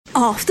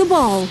Off the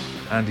Ball.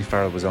 Andy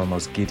Farrell was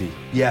almost giddy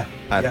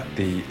at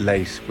the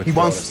late He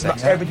wants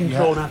everything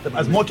thrown at them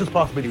as much as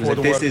possible before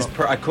the World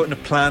Cup. I couldn't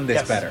have planned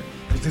this better.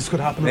 This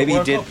could happen. Maybe in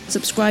the he World did. Cup.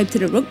 Subscribe to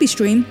the rugby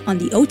stream on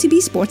the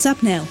OTB Sports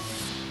app now.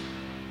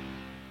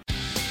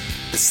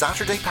 The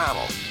Saturday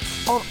Panel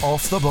on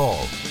Off the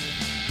Ball.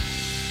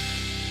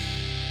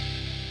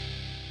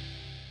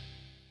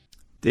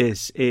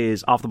 This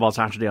is Off the Ball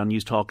Saturday on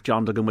News Talk.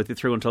 John Duggan with you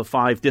through until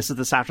 5. This is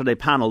the Saturday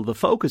Panel. The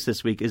focus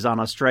this week is on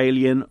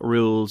Australian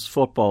rules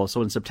football.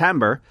 So in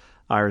September,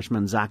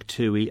 Irishmen Zach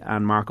Toohey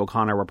and Mark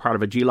O'Connor were part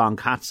of a Geelong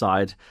Cats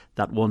side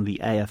that won the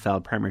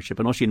AFL Premiership.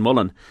 And Oisin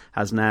Mullen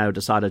has now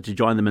decided to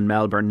join them in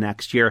Melbourne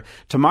next year.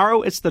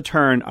 Tomorrow it's the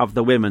turn of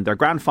the women. Their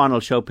grand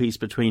final showpiece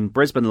between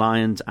Brisbane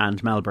Lions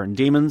and Melbourne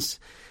Demons.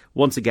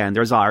 Once again,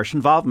 there's Irish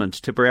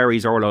involvement.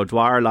 Tipperary's Orlo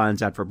Dwyer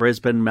lines out for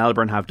Brisbane.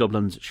 Melbourne have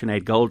Dublin's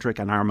Sinead Goldrick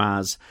and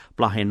Armagh's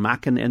Blahin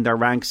Mackin in their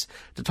ranks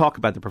to talk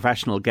about the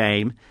professional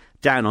game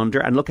down under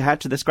and look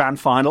ahead to this grand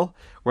final.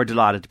 We're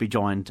delighted to be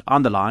joined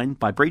on the line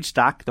by Breach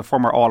Stack, the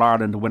former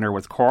All-Ireland winner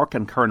with Cork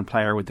and current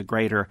player with the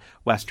Greater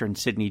Western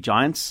Sydney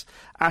Giants,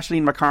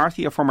 Aisling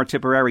McCarthy, a former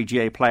Tipperary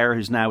GA player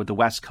who's now with the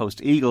West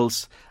Coast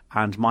Eagles,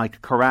 and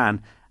Mike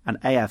Curran, an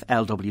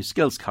AFLW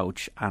skills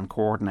coach and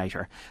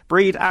coordinator.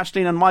 Breed,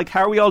 Aisling and Mike,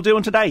 how are we all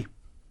doing today?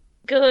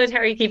 Good, how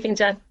are you keeping,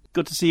 John?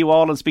 Good to see you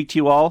all and speak to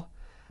you all.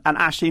 And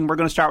Aisling, we're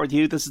going to start with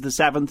you. This is the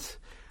 7th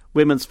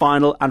women's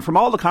final, and from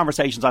all the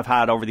conversations I've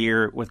had over the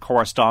year with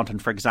Cora Staunton,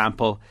 for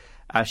example,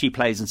 she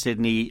plays in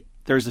Sydney,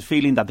 there's a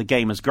feeling that the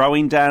game is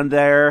growing down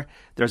there.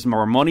 There's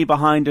more money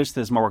behind it,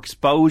 there's more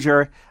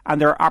exposure,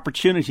 and there are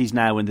opportunities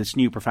now in this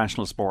new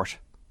professional sport.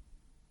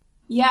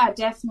 Yeah,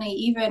 definitely.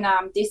 Even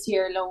this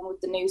year alone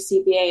with the new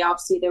CBA,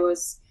 obviously there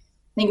was,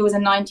 I think it was a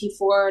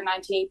 94,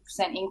 98%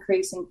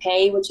 increase in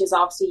pay, which is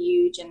obviously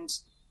huge and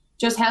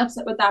just helps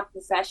it with that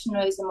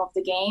professionalism of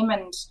the game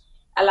and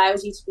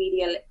allows you to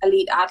be the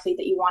elite athlete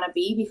that you want to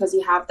be because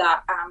you have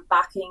that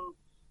backing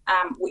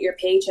with your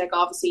paycheck,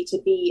 obviously, to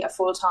be a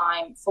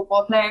full-time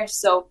football player.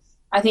 So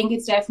I think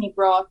it's definitely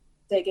brought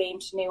the game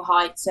to new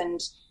heights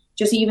and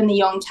just even the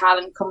young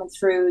talent coming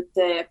through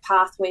the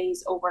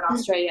pathways over in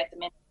Australia at the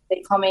minute.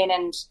 They come in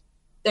and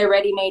they're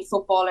ready-made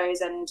footballers,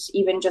 and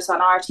even just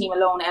on our team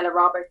alone, Ella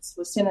Roberts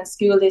was still in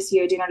school this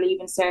year doing her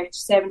leaving cert,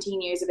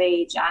 17 years of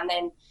age, and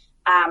then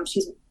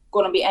she's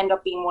going to end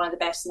up being one of the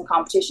best in the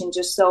competition.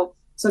 So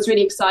it's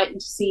really exciting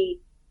to see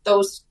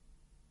those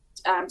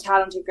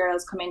talented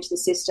girls come into the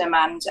system,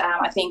 and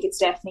I think it's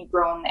definitely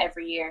grown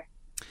every year.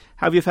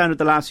 Have you found it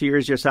the last few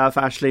years yourself,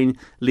 Aisling,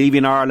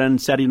 leaving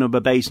Ireland, setting up a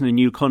base in a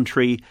new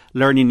country,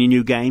 learning a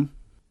new game?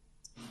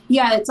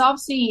 Yeah, it's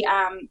obviously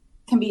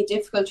can be a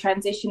difficult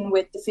transition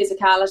with the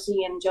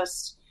physicality and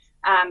just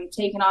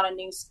taking on a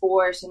new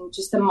sport and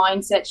just the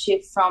mindset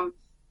shift from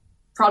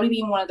probably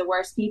being one of the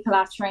worst people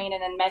at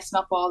training and messing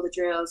up all the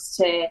drills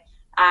to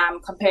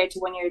compared to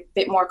when you're a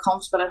bit more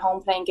comfortable at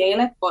home playing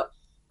Gaelic. But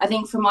I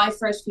think for my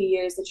first few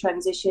years, the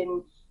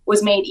transition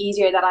was made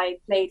easier that I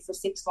played for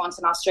 6 months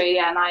in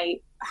Australia and I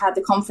had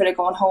the comfort of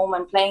going home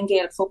and playing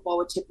Gaelic football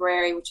with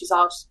Tipperary, which is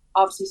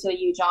obviously still a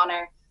huge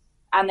honour,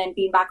 and then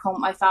being back home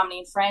with my family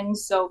and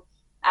friends. So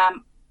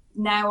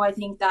now I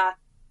think that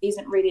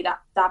isn't really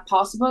that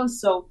possible.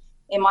 So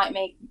it might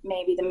make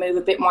maybe the move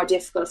a bit more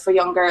difficult for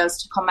young girls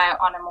to come out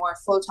on a more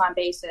full-time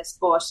basis.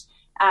 But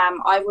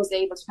I was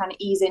able to kind of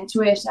ease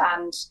into it.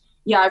 And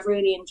yeah, I've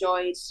really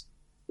enjoyed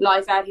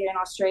life out here in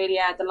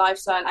Australia, the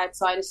lifestyle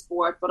outside of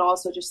sport, but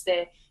also just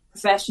the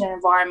professional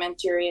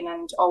environment you're in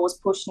and always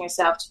pushing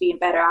yourself to be a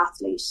better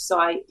athlete. So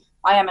I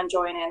am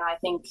enjoying it, and I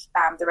think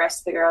the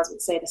rest of the girls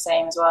would say the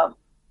same as well.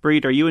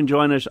 Breed, are you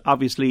enjoying it?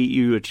 Obviously,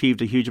 you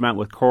achieved a huge amount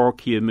with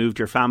Cork. You moved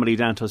your family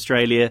down to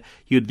Australia.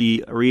 You had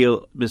the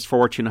real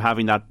misfortune of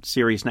having that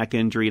serious neck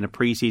injury in a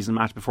pre-season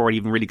match before it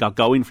even really got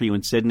going for you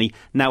in Sydney.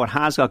 Now it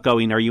has got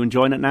going. Are you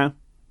enjoying it now?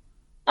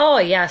 Oh,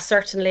 yeah,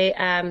 certainly.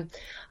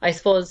 I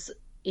suppose,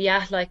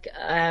 yeah,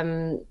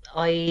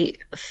 I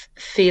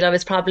feel I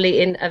was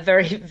probably in a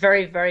very,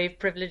 very, very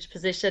privileged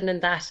position in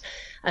that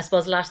I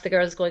suppose a lot of the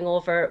girls going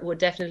over would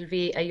definitely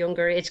be a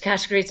younger age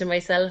category to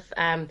myself.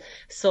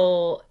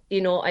 So,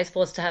 I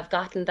suppose to have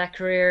gotten that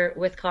career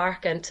with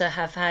Cork and to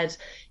have had,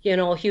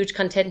 huge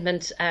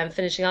contentment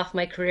finishing off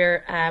my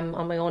career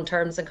on my own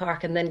terms in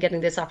Cork and then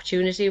getting this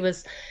opportunity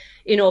was,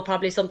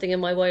 probably something in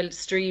my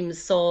wildest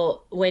dreams.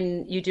 So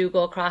when you do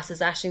go across, as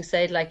Aisling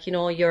said,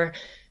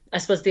 I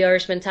suppose the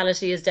Irish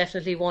mentality is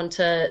definitely one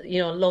to,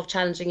 love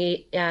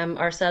challenging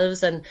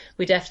ourselves, and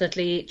we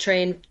definitely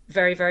train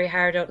very, very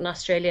hard out in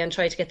Australia and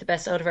try to get the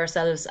best out of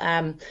ourselves.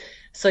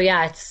 So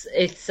yeah,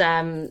 it's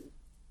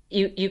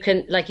you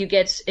can you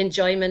get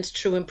enjoyment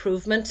through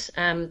improvement.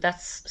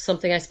 That's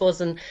something I suppose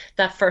in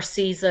that first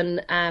season,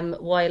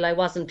 while I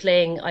wasn't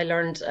playing, I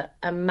learned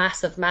a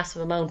massive,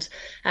 massive amount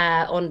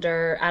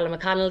under Alan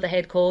McConnell, the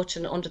head coach,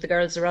 and under the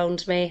girls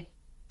around me.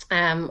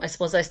 I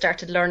suppose I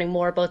started learning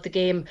more about the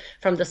game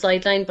from the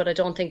sideline, but I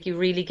don't think you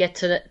really get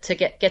to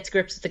get to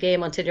grips with the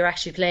game until you're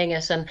actually playing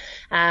it. And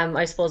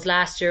I suppose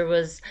last year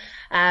was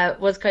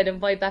kind of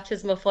my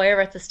baptism of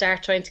fire at the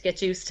start, trying to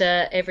get used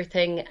to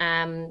everything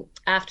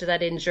after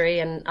that injury.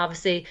 And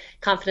obviously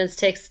confidence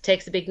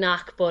takes a big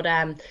knock, but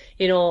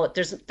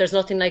there's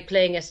nothing like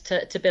playing it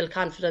to build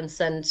confidence.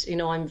 And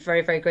I'm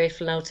very, very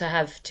grateful now to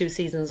have 2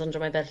 seasons under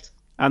my belt.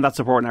 And that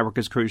support network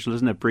is crucial,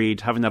 isn't it,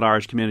 Breed? Having that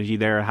Irish community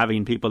there,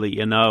 having people that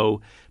you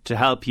know to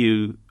help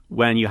you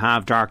when you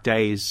have dark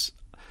days.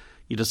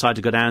 You decide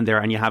to go down there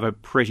and you have a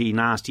pretty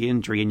nasty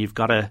injury and you've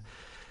got to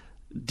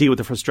deal with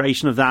the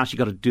frustration of that. You've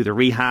got to do the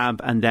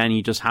rehab, and then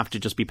you just have to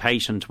just be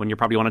patient when you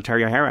probably want to tear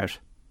your hair out.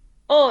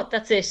 Oh,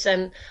 that's it.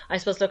 And I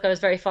suppose, look, I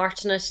was very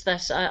fortunate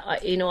that,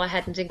 I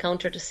hadn't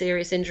encountered a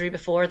serious injury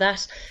before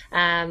that.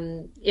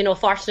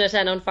 Fortunate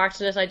and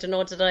unfortunate. I don't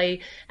know, did I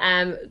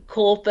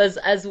cope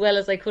as well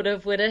as I could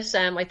have with it?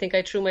 I think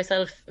I threw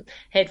myself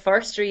head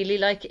first, really,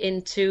 like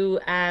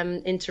into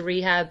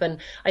rehab. And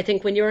I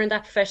think when you're in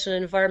that professional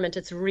environment,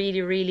 it's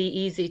really, really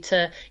easy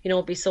to,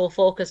 be so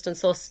focused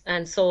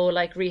and so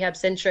like rehab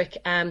centric.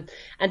 And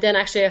then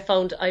actually I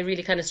found I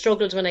really kind of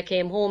struggled when I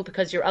came home,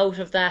 because you're out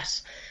of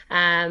that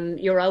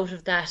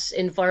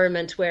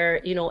environment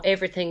where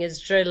everything is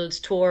drilled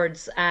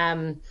towards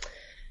I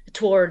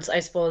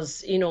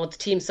suppose the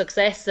team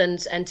success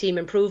and team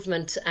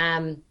improvement,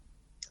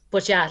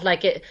 but yeah,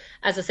 like it,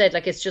 as I said,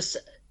 like it's just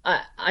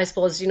I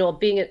suppose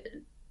being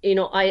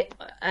I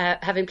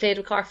having played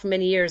with Cork for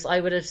many years,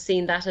 I would have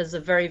seen that as a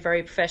very,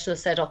 very professional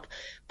setup.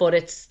 But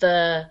it's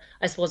the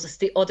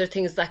other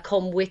things that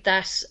come with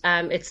that.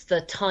 It's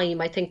the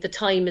time. I think the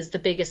time is the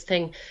biggest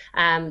thing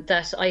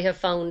that I have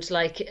found,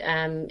 like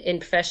in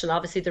professional.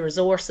 Obviously the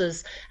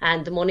resources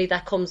and the money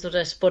that comes with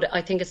it, but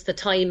I think it's the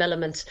time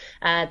element,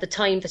 the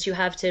time that you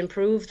have to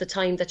improve, the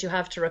time that you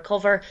have to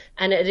recover,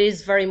 and it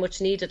is very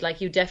much needed.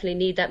 Like you definitely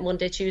need that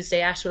Monday,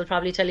 Tuesday. Ash will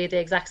probably tell you the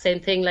exact same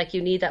thing. Like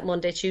you need that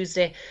Monday,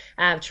 Tuesday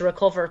to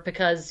recover,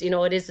 because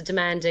it is a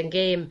demanding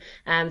game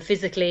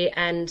physically,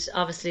 and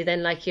obviously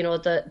then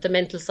the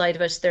mental side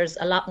of it, there's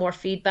a lot more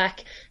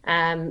feedback.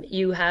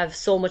 You have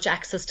so much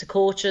access to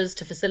coaches,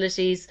 to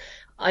facilities.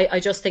 I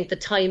just think the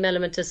time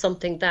element is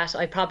something that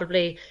I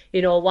probably,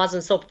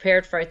 wasn't so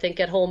prepared for. I think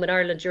at home in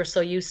Ireland, you're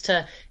so used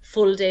to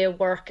full day of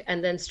work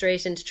and then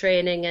straight into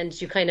training, and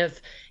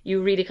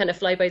you really kind of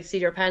fly by the seat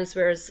of your pants,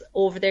 whereas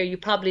over there you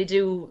probably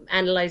do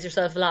analyse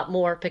yourself a lot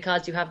more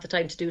because you have the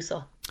time to do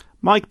so.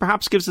 Mike,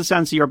 perhaps give us a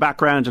sense of your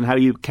background and how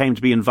you came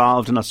to be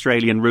involved in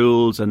Australian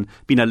rules and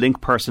being a link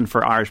person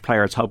for Irish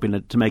players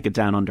hoping to make it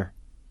down under.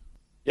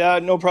 Yeah,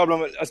 no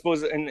problem. I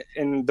suppose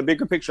in the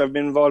bigger picture, I've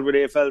been involved with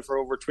AFL for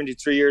over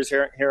 23 years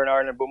here in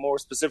Ireland, but more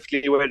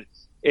specifically with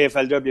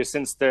AFLW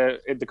since the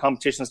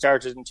competition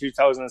started in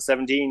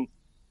 2017.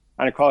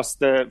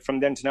 And from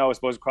then to now, I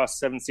suppose across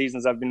 7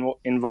 seasons, I've been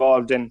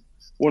involved in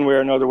one way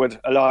or another with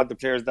a lot of the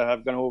players that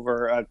have gone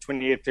over.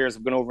 28 players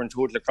have gone over in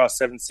total across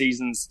 7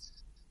 seasons.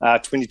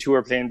 22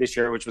 are playing this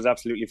year, which was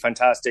absolutely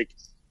fantastic.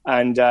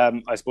 And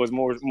I suppose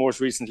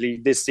most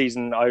recently this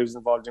season, I was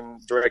involved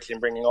directly in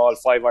bringing all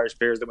 5 Irish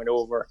players that went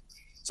over.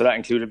 So that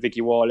included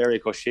Vicky Wall,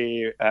 Eric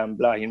O'Shea,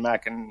 Blahin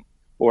Mack and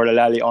Orla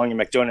Lally, Anya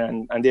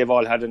McDonough, and they've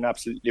all had an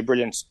absolutely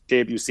brilliant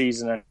debut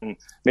season and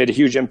made a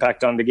huge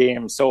impact on the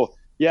game. So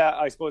yeah,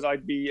 I suppose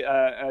I'd be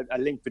a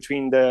link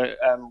between the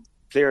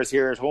players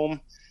here at home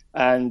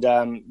and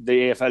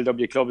the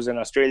AFLW clubs in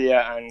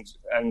Australia,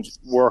 and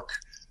work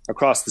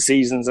across the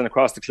seasons and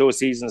across the close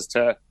seasons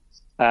to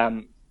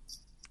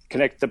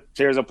connect the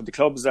players up with the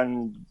clubs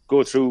and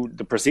go through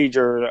the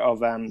procedure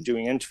of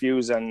doing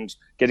interviews and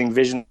getting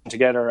vision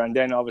together. And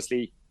then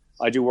obviously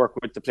I do work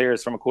with the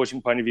players from a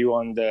coaching point of view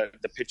on the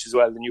pitch as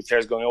well, the new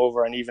players going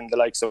over, and even the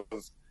likes of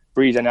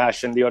Breed and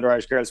Ash and the other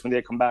Irish girls when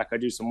they come back. I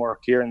do some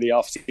work here in the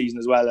off season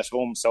as well at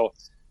home. So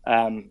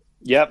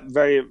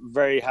very,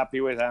 very happy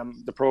with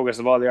the progress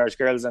of all the Irish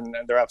girls, and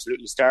they're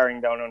absolutely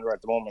starring down under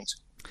at the moment.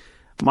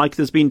 Mike,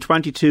 there's been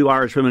 22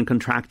 Irish women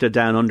contracted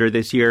down under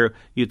this year.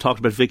 You talked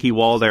about Vicky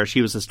Wall there.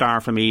 She was a star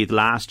for me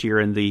last year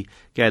in the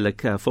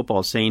Gaelic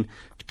football scene.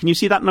 Can you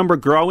see that number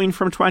growing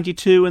from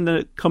 22 in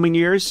the coming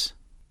years?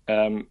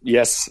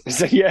 Yes.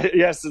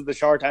 Yes is the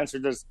short answer.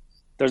 There's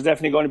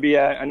definitely going to be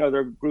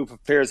another group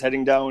of players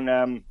heading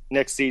down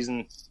next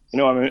season.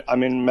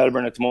 I'm in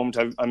Melbourne at the moment.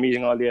 I'm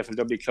meeting all the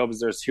FLW clubs.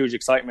 There's huge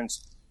excitement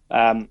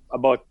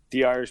about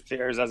the Irish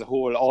players as a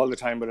whole all the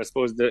time. But I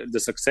suppose the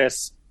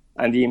success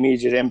and the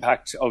immediate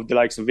impact of the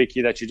likes of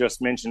Vicky that you just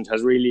mentioned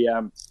has really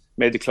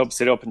made the club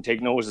sit up and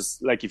take notice.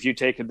 Like if you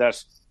take it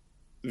that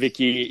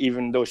Vicky,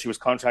 even though she was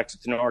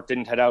contracted to North,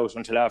 didn't head out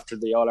until after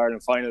the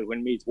All-Ireland final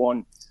when Meath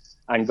won,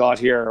 and got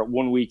here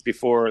 1 week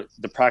before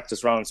the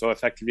practice round, so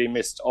effectively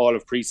missed all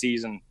of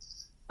pre-season,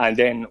 and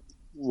then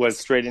was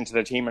straight into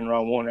the team in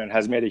round 1 and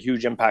has made a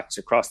huge impact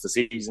across the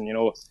season,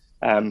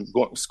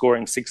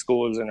 scoring 6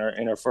 goals in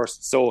her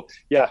first. So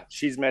yeah,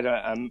 she's made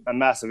a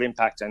massive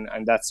impact,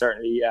 and that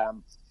certainly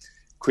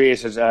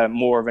created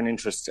more of an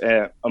interest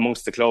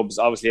amongst the clubs.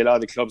 Obviously, a lot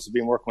of the clubs have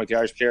been working with the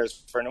Irish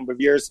players for a number of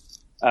years,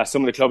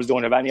 some of the clubs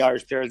don't have any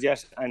Irish players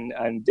yet,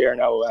 and they're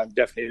now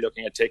definitely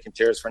looking at taking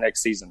players for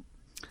next season.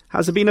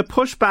 Has there been a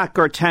pushback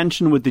or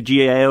tension with the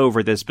GAA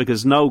over this,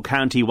 because no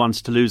county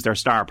wants to lose their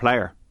star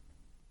player?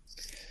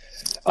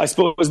 I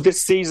suppose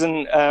this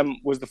season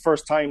was the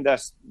first time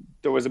that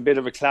there was a bit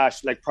of a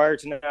clash. Like prior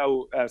to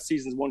now,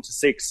 seasons 1 to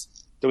 6,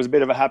 there was a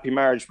bit of a happy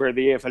marriage where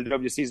the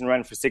AFLW season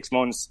ran for 6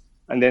 months,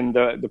 and then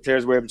the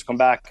players were able to come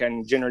back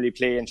and generally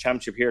play in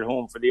Championship here at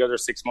home for the other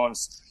 6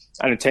 months,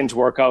 and it tended to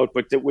work out.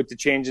 But with the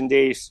change in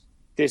date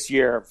this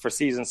year for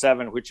season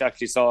 7, which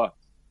actually saw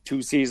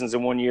 2 seasons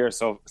in 1 year,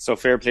 so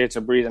fair play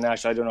to Breed and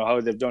Ash. I don't know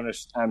how they've done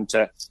it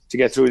to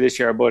get through this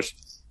year, but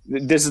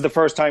this is the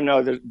first time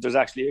now that there's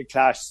actually a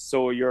clash.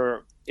 So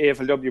your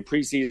AFLW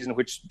pre-season,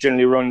 which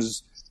generally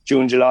runs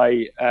June,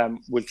 July,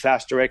 will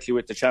clash directly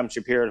with the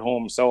Championship here at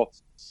home. So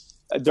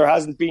there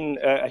hasn't been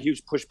a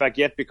huge pushback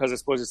yet, because I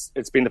suppose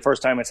it's been the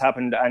first time it's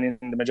happened, and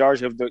in the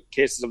majority of the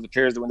cases of the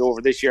players that went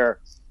over this year,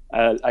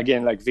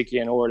 again, like Vicky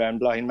and Orla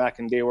and Blahin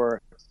Mackin, they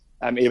were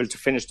able to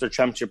finish their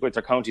Championship with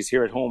their counties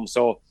here at home.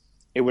 So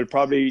it will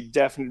probably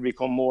definitely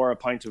become more a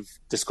point of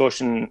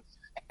discussion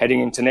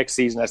heading into next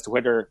season as to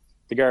whether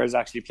the girls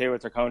actually play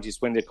with their counties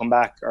when they come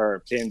back,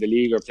 or play in the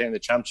league, or play in the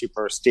Championship,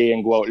 or stay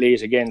and go out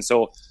late again.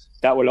 So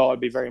that will all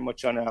be very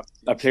much on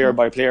a player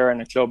by player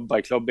and a club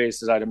by club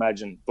basis, I'd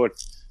imagine. But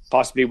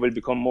possibly will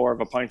become more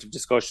of a point of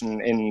discussion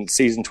in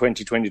season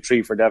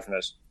 2023 for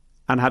definite.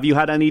 And have you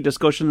had any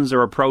discussions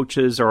or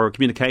approaches or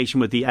communication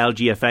with the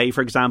LGFA,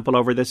 for example,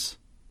 over this?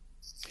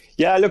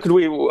 Yeah, look,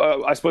 we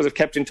I suppose have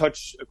kept in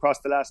touch across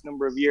the last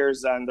number of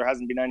years, and there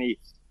hasn't been any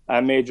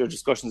major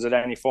discussions at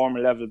any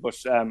formal level. But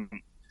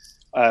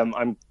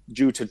I'm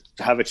due to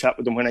have a chat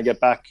with them when I get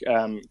back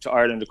to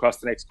Ireland across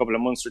the next couple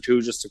of months or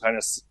two, just to kind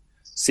of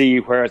see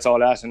where it's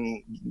all at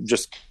and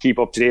just keep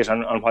up to date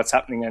on what's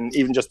happening, and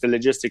even just the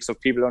logistics of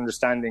people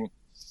understanding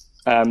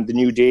the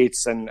new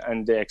dates and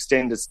the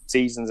extended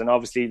seasons. And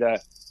obviously the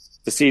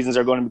seasons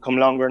are going to become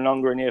longer and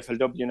longer in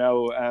AFLW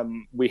now.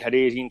 We had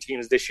 18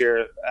 teams this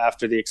year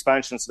after the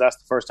expansion, so that's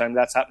the first time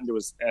that's happened. It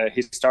was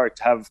historic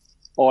to have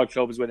all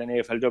clubs with an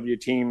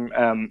AFLW team,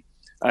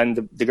 and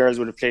the girls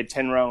would have played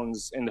 10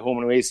 rounds in the home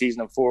and away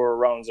season and 4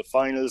 rounds of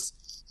finals.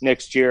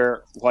 Next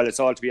year, while it's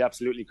all to be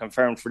absolutely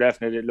confirmed for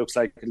definite, it looks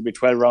like it'll be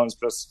 12 rounds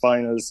plus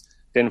finals,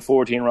 then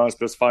 14 rounds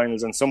plus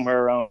finals, and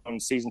somewhere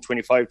around season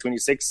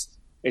 25-26,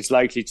 it's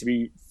likely to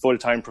be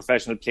full-time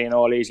professional, playing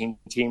all 18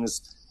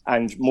 teams,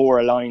 and more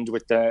aligned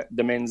with the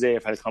men's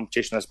AFL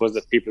competition, I suppose,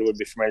 that people would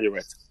be familiar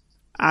with.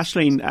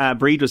 Aisling,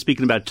 Breed was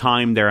speaking about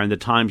time there, and the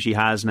time she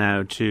has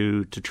now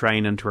to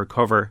train and to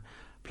recover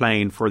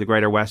playing for the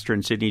Greater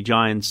Western Sydney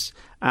Giants.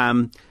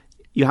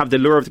 You have the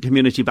lure of the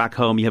community back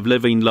home. You have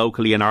living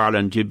locally in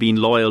Ireland. You've been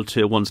loyal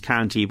to one's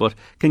county. But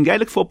can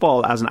Gaelic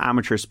football as an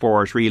amateur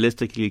sport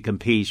realistically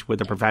compete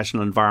with a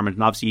professional environment?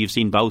 And obviously you've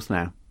seen both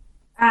now.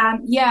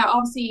 Yeah,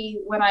 obviously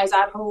when I was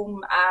at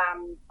home,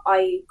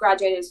 I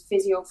graduated as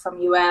physio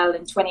from UL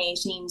in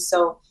 2018.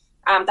 So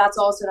that's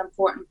also an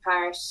important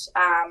part,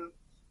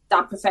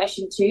 that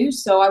profession too.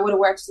 So I would have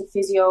worked as a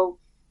physio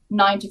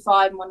 9 to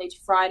 5, Monday to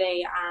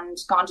Friday, and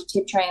gone to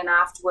tip training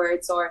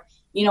afterwards, or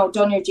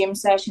done your gym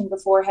session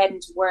before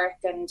heading to work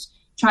and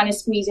trying to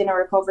squeeze in a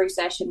recovery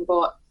session.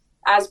 But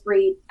as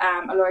Breed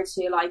alluded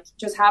to, like,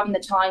 just having the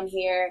time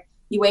here,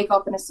 you wake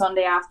up on a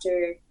Sunday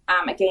after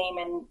a game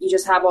and you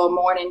just have all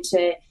morning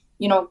to,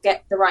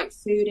 get the right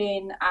food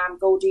in,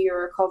 go do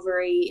your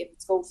recovery, if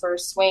it's go for a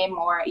swim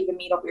or even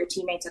meet up with your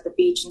teammates at the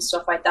beach and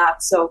stuff like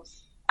that. So,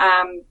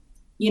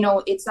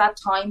 it's that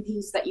time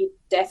piece that you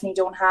definitely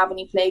don't have when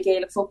you play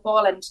Gaelic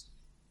football. And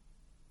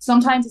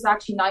sometimes it's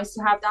actually nice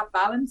to have that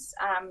balance.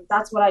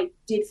 That's what I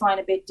did find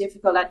a bit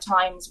difficult at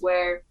times,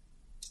 where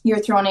you're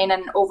thrown in,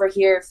 and over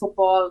here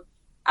football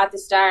at the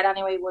start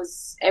anyway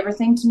was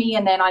everything to me,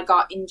 and then I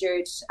got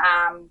injured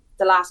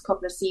the last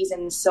couple of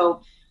seasons,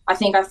 so I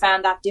think I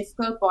found that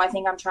difficult. But I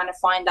think I'm trying to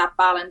find that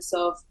balance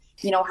of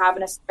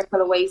having a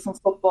circle away from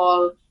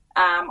football.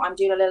 I'm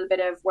doing a little bit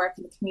of work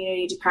in the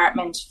community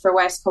department for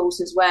West Coast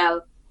as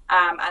well,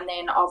 and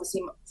then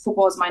obviously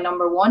football is my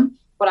number one.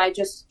 But I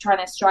just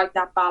trying to strike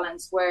that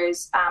balance.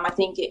 Whereas I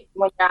think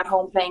when you're at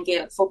home playing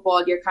Gaelic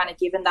football, you're kind of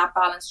given that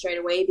balance straight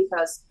away,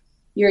 because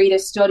you're either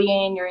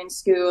studying, you're in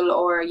school,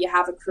 or you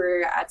have a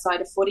career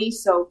outside of footy.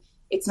 So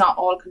it's not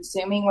all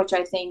consuming, which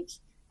I think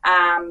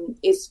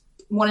is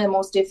one of the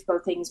most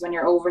difficult things when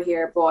you're over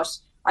here. But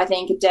I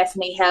think it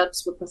definitely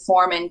helps with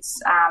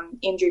performance,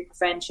 injury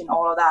prevention,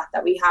 all of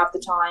that we have the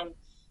time,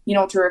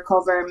 to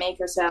recover, make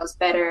ourselves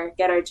better,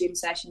 get our gym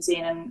sessions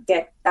in, and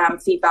get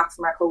feedback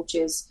from our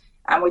coaches.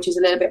 Which is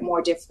a little bit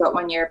more difficult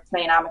when you're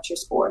playing amateur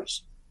sport.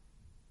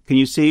 Can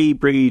you see,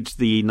 Breed,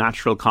 the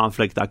natural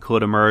conflict that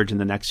could emerge in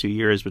the next few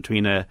years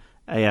between a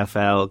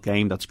AFL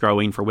game that's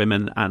growing for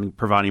women and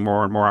providing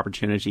more and more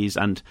opportunities,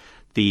 and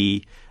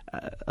the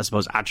I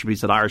suppose,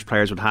 attributes that Irish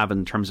players would have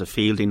in terms of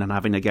fielding and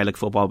having a Gaelic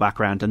football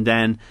background, and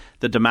then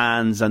the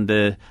demands and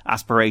the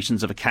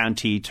aspirations of a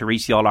county to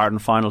reach the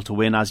All-Ireland final, to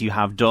win as you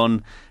have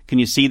done. Can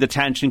you see the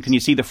tension? Can you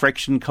see the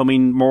friction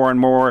coming more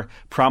and more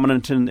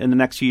prominent in the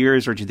next few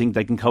years, or do you think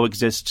they can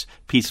coexist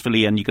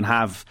peacefully and you can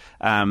have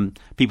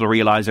people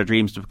realise their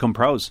dreams to become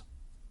pros?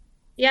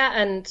 Yeah,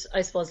 and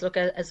I suppose, look,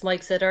 as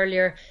Mike said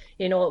earlier,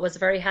 it was a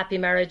very happy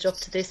marriage up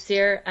to this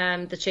year.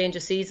 The change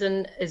of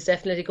season is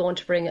definitely going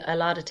to bring a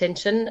lot of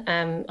tension.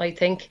 I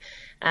think,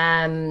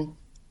 while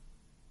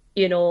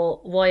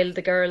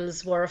the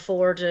girls were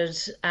afforded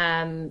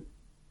kind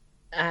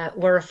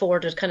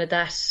of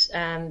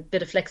that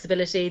bit of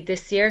flexibility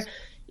this year,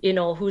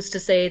 who's to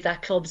say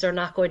that clubs are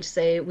not going to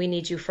say, we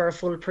need you for a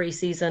full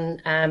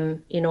pre-season,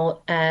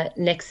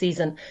 next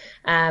season.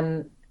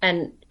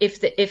 And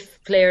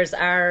if players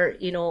are,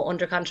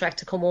 under contract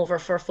to come over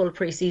for full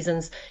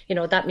pre-seasons,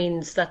 that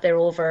means that they're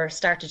over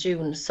start of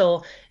June.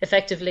 So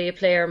effectively a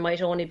player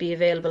might only be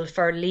available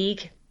for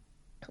league.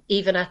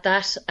 Even at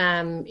that,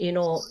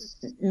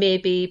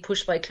 maybe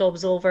pushed by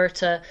clubs over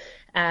to,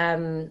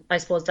 I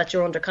suppose, that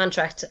you're under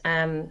contract.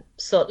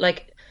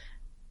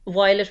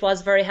 While it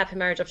was a very happy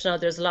marriage up to now,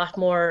 there's a lot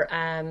more,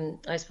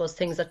 I suppose,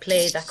 things at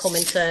play that come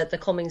into the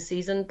coming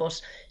season.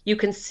 But you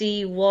can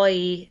see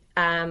why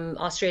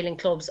Australian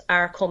clubs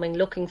are coming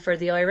looking for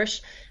the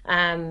Irish.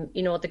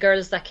 The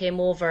girls that came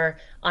over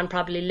on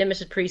probably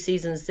limited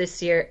pre-seasons this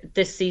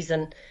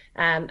season,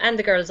 and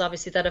the girls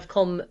obviously that have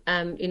come,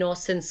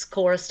 since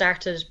Cora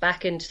started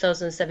back in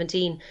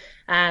 2017.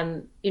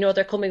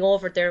 They're coming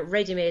over, they're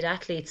ready-made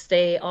athletes.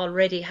 They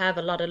already have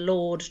a lot of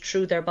load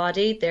through their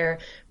body. They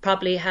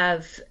probably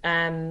have,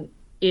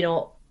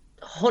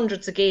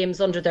 hundreds of games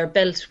under their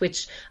belt,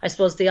 which I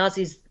suppose the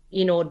Aussies,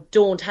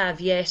 don't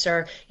have yet,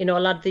 or, a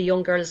lot of the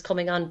young girls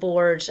coming on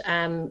board,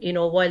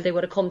 while they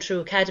would have come through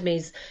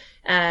academies.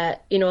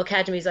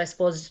 Academies, I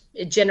suppose,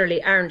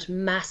 generally aren't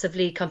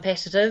massively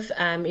competitive,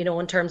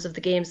 in terms of the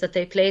games that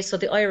they play. So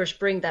the Irish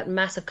bring that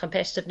massive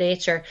competitive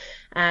nature.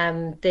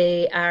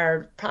 They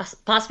are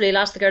possibly, a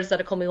lot of the girls that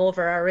are coming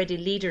over are already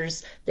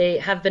leaders. They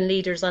have been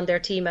leaders on their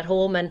team at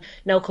home and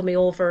now coming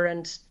over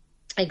and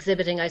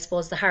exhibiting, I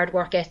suppose, the hard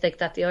work ethic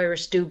that the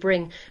Irish do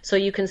bring. So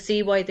you can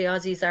see why the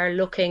Aussies are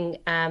looking,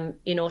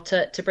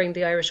 to bring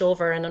the Irish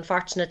over. And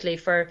unfortunately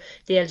for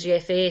the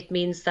LGFA, it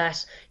means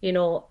that,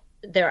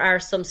 there are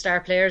some star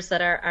players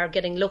that are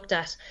getting looked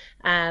at.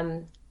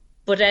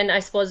 But then I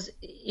suppose,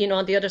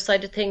 on the other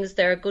side of things,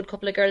 there are a good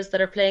couple of girls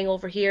that are playing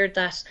over here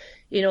that,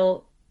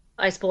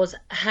 I suppose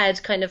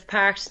had kind of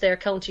parked their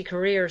county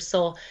career.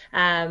 So,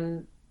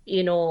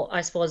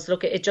 I suppose,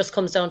 look, it just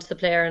comes down to the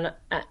player.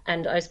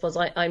 And I suppose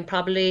I'm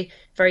probably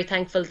very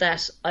thankful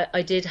that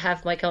I did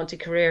have my county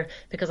career,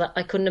 because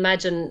I couldn't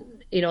imagine,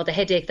 the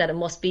headache that it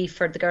must be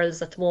for the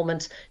girls at the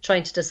moment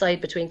trying to decide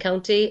between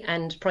county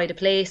and pride of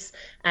place.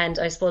 And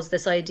I suppose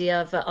this idea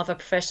of a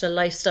professional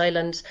lifestyle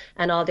and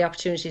all the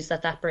opportunities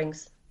that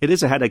brings. It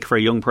is a headache for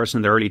a young person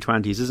in their early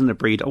 20s, isn't it,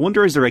 Breed? I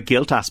wonder, is there a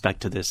guilt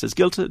aspect to this? Is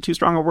guilt too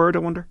strong a word, I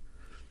wonder?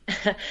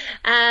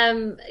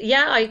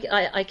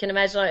 I can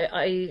imagine.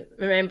 I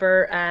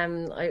remember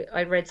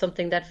I read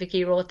something that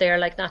Vicky wrote there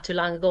like not too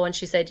long ago, and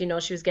she said,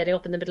 she was getting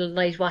up in the middle of the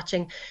night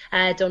watching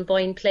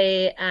Dunboyne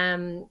play,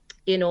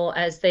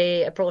 as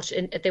they approached,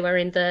 they were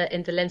in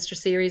the Leinster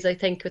series, I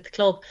think, with the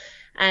club.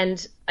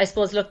 And I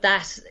suppose, look,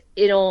 that,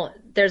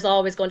 there's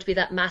always going to be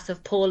that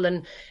massive pull.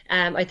 And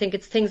I think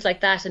it's things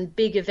like that and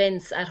big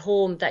events at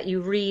home that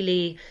you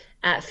really,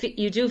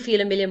 you do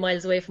feel a million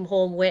miles away from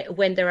home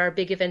when there are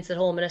big events at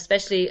home. And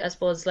especially, I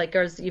suppose, like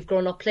girls that you've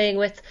grown up playing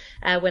with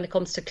when it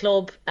comes to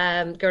club,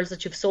 girls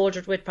that you've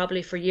soldiered with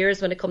probably for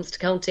years when it comes to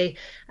county.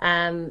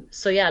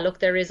 Look,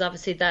 there is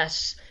obviously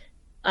that.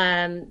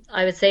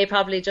 I would say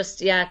probably just,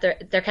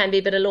 there can be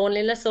a bit of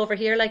loneliness over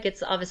here. Like,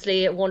 it's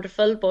obviously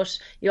wonderful, but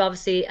you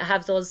obviously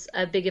have those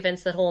big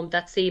events at home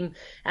that seem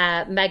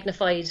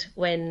magnified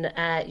when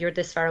you're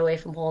this far away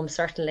from home,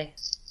 certainly.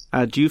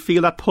 Do you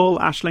feel that pull,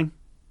 Aisling?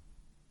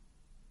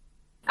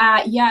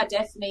 Yeah,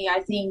 definitely.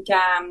 I think,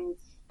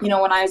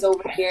 when I was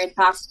over here the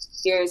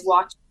past years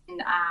watching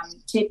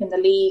Tip in the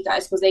league, I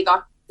suppose they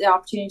got the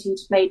opportunity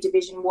to play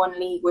Division 1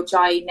 league, which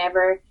I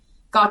never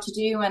got to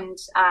do. And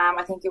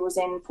I think it was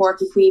in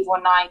Porky Queeve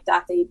one night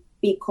that they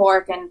beat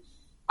Cork. And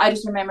I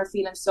just remember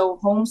feeling so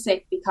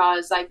homesick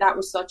because that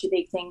was such a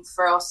big thing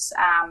for us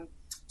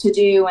to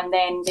do. And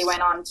then they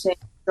went on to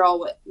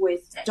draw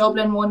with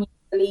Dublin one year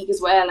in the league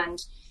as well.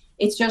 And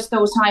it's just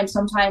those times,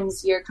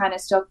 sometimes you're kind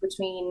of stuck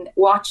between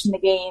watching the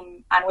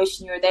game and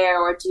wishing you were there,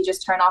 or do you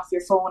just turn off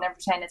your phone and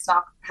pretend it's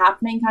not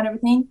happening, kind of a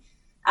thing.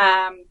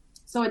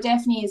 So it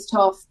definitely is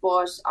tough,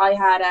 but I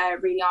had a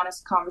really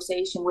honest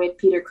conversation with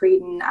Peter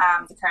Creedon,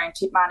 the current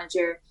Tip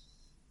manager,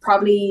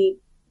 probably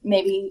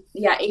maybe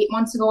 8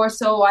 months ago or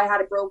so. I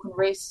had a broken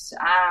wrist.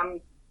 I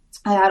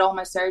had all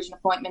my surgeon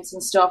appointments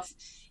and stuff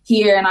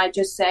here, and I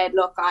just said,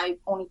 look, I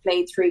only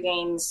played 3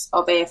 games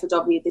of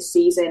AFLW this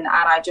season, and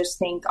I just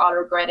think I'll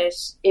regret it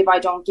if I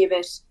don't give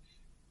it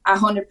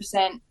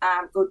 100%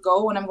 good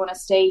go, and I'm going to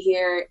stay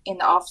here in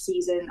the off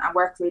season and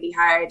work really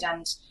hard.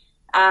 And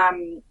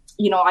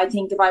I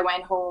think if I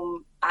went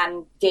home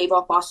and gave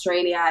up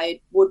Australia,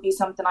 it would be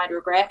something I'd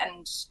regret.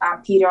 And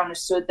Peter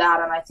understood that,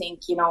 and I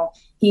think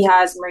he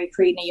has Marie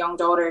Creed and a young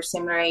daughter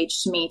similar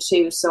age to me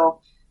too. So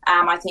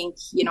I think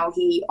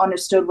he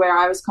understood where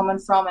I was coming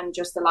from and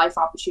just the life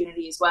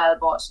opportunity as well.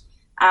 But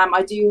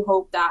I do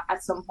hope that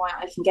at some point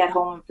I can get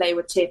home and play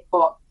with Tip.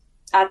 But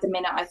at the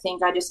minute, I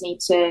think I just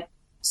need to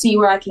see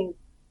where I can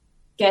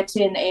get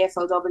to in the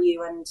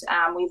AFLW, and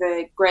we've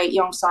a great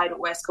young side at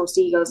West Coast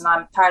Eagles, and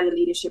I'm part of the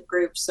leadership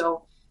group,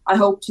 so I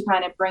hope to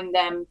kind of bring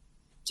them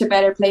to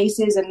better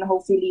places and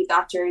hopefully leave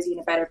that jersey in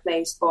a better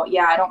place. But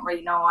yeah, I don't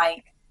really know.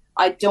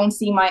 I don't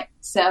see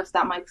myself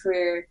that my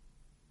career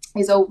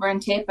is over in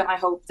Tip, and I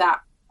hope that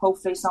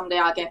hopefully someday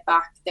I'll get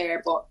back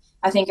there. But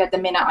I think at the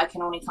minute I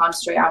can only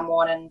concentrate on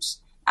one, and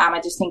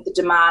I just think the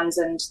demands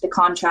and the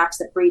contracts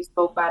that Breed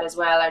spoke about as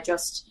well are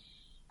just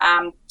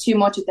too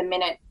much at the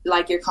minute.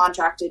 Like, you're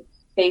contracted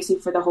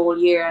basically for the whole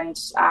year, and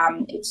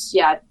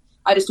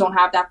I just don't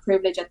have that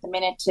privilege at the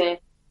minute to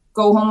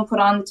go home and put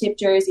on the Tip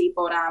jersey.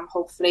 But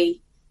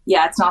hopefully,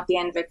 it's not the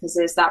end of it, because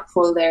there's that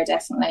pull there,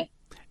 definitely.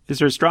 Is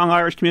there a strong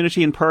Irish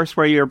community in Perth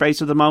where you're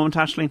based at the moment,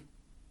 Aisling?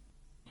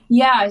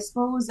 Yeah, I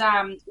suppose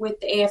with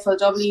the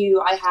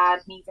AFLW, I had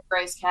Neve and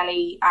Grace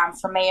Kelly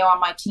from Mayo on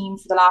my team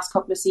for the last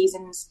couple of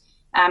seasons.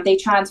 They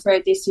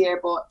transferred this year,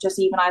 but just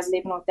even I was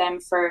living with them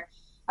for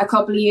a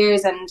couple of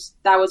years, and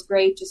that was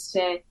great just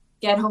to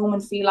get home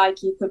and feel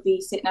like you could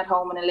be sitting at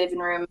home in a living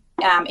room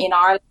in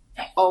Ireland.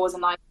 Always a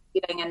nice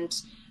feeling.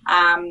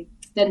 And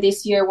then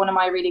this year, one of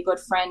my really good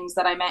friends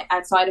that I met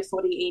outside of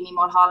footy, Amy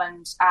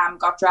Mulholland,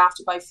 got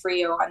drafted by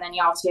Frio, and then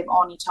you obviously have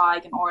Anya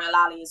Tighe and Orla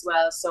Lally as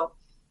well. So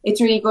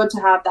it's really good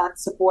to have that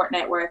support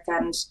network.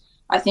 And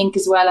I think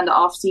as well in the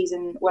off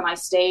season when I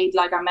stayed,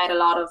 like, I met a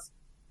lot of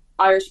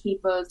Irish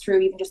people through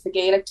even just the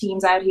Gaelic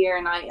teams out here,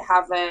 and I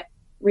have a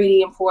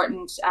really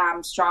important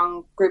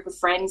strong group of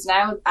friends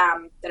now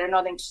that are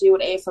nothing to do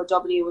with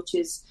AFLW, which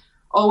is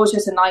always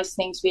just a nice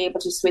thing to be able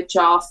to switch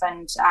off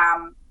and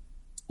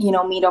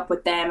meet up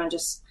with them and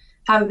just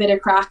have a bit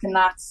of crack in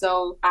that.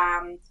 So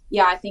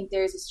I think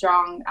there's a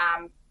strong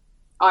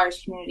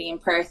Irish community in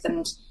Perth,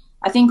 and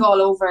I think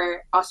all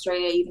over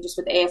Australia, even just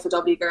with the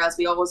AFLW girls,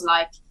 we always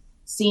like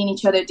seeing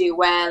each other do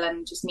well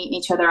and just meeting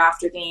each other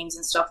after games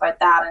and stuff like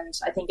that. And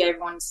I think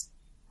everyone's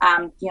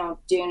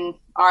doing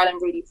Ireland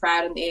really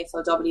proud in the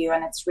AFLW,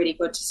 and it's really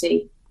good to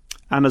see.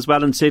 And as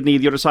well in Sydney,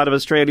 the other side of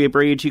Australia,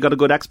 Breed, you got a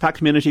good expat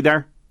community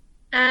there?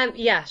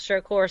 Yeah, sure,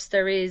 of course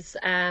there is,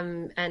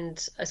 and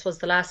I suppose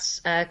the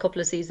last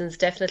couple of seasons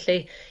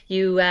definitely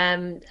you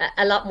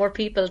a lot more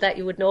people that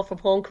you would know from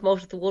home come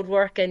out of the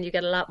woodwork, and you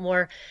get a lot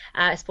more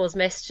I suppose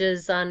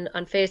messages on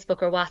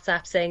Facebook or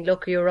WhatsApp saying,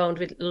 look, are you around,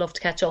 we'd love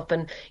to catch up.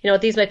 And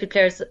these might be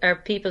players or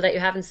people that you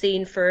haven't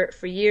seen for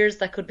years,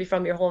 that could be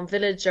from your home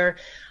village or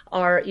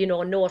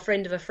know a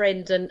friend of a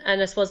friend, and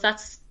I suppose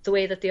that's the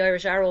way that the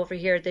Irish are over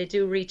here. They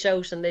do reach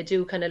out and they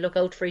do kind of look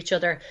out for each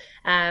other.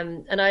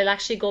 And I'll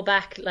actually go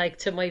back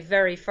to my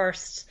very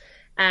first,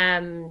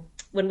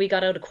 when we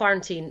got out of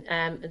quarantine,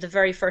 the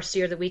very first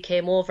year that we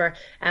came over,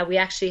 we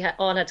actually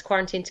all had to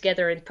quarantine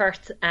together in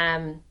Perth.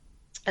 And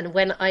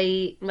when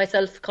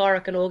myself,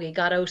 Cara and Ogie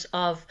got out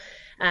of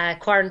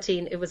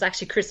quarantine, it was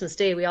actually Christmas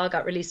Day. We all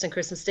got released on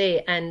Christmas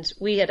Day, and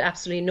we had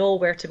absolutely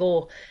nowhere to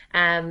go.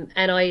 And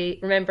I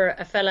remember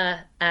a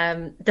fella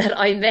that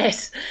I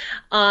met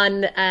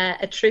on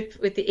a trip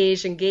with the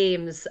Asian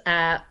Games,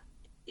 Alan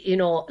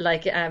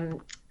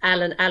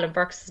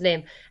Burke's his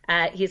name.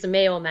 He's a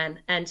Mayo man,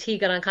 and he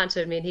got on contact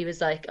with me and he was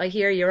like, I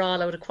hear you're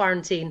all out of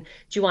quarantine.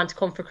 Do you want to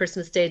come for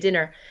Christmas Day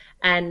dinner?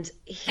 And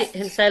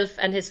himself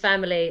and his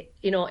family,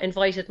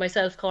 invited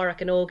myself,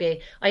 Corach and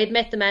Ogie. I had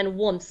met the man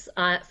once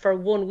for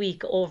 1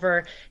 week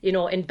over,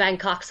 in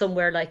Bangkok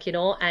somewhere,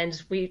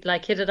 and we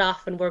hit it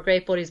off and we're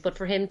great buddies. But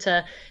for him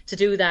to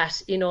do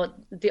that,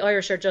 the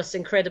Irish are just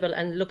incredible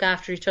and look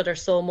after each other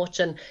so much.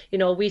 And,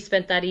 we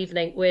spent that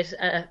evening with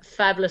a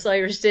fabulous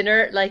Irish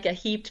dinner, like a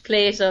heaped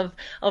plate of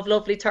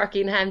lovely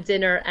turkey and ham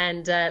dinner,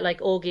 and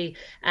Ogie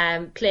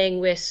playing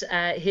with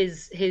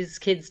his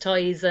kids'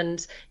 toys,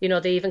 and,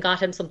 they even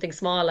got him something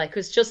small. It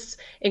was just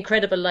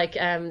incredible.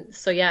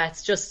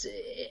 It's just,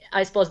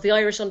 I suppose the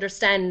Irish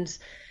understand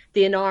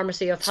the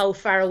enormity of how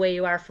far away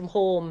you are from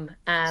home.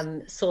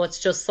 So it's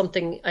just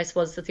something, I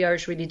suppose, that the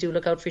Irish really do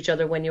look out for each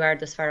other when you are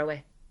this far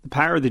away. The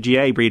power of the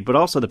GA, Breed, but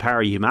also the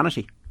power of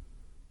humanity.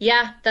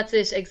 Yeah, that's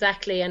it,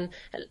 exactly. And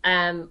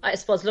I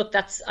suppose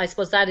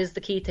that is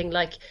the key thing.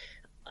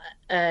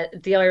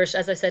 The Irish,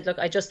 as I said,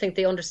 I just think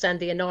they understand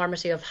the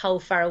enormity of how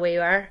far away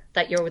you are,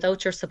 that you're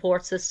without your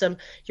support system,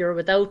 you're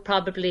without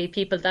probably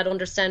people that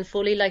understand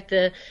fully.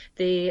 The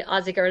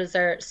Aussie girls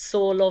are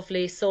so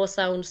lovely, so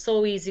sound,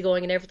 so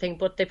easygoing and everything,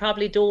 but they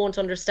probably don't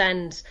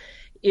understand,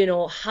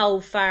 how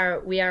far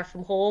we are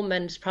from home,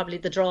 and probably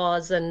the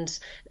draws, and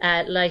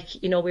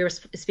we were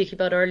speaking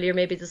about earlier,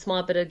 maybe the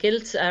small bit of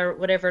guilt or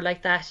whatever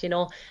like that,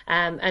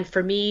 and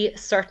for me,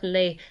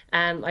 certainly,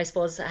 I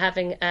suppose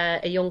having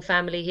a young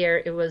family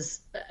here, it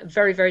was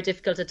very, very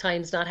difficult at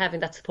times not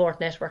having that support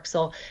network.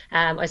 So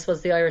I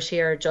suppose the Irish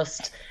here are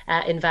just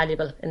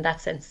invaluable in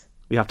that sense.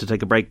 We have to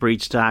take a break.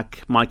 Breach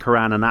Stack, Mike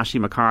Horan and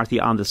Aisling McCarthy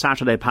on the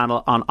Saturday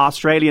panel on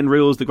Australian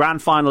rules. The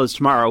grand final is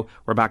tomorrow.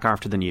 We're back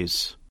after the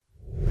news.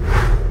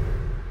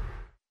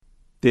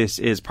 This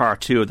is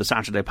part 2 of the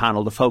Saturday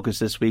panel. The focus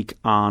this week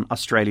on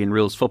Australian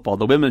rules football.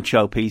 The women's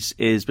showpiece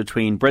is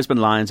between Brisbane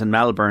Lions and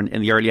Melbourne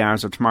in the early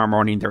hours of tomorrow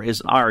morning. There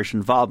is Irish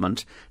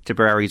involvement.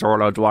 Tipperary's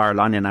Orla Dwyer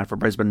lining out for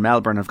Brisbane.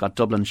 Melbourne have got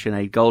Dublin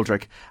Sinead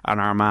Goldrick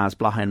and Armagh's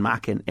Blahan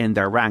Mackin in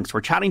their ranks.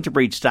 We're chatting to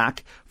Breach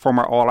Stack,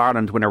 former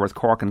All-Ireland winner with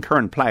Cork and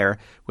current player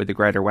with the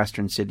Greater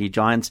Western Sydney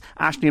Giants.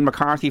 Aisling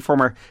McCarthy,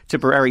 former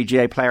Tipperary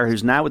GA player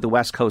who's now with the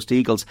West Coast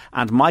Eagles.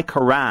 And Mike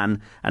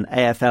Horan, an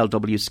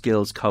AFLW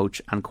skills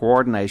coach and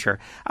coordinator.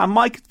 And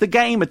Mike, the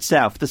game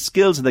itself, the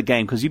skills of the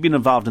game, because you've been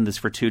involved in this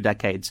for 2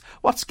 decades,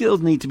 what skills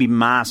need to be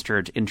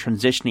mastered in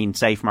transitioning,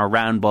 say, from a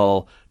round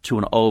ball to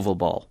an oval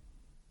ball?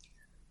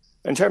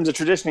 In terms of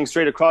transitioning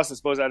straight across, I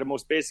suppose at a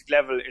most basic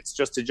level, it's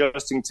just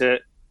adjusting to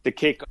the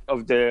kick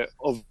of the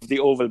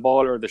oval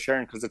ball or the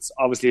shern, because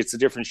it's a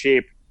different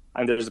shape,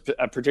 and there's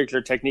a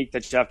particular technique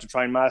that you have to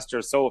try and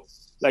master. So,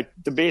 like,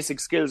 the basic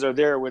skills are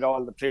there with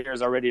all the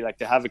players already. Like,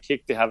 they have a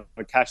kick, they have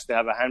a catch, they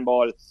have a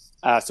handball.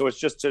 So it's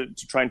just to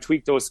try and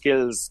tweak those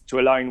skills to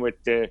align with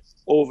the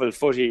oval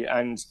footy,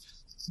 and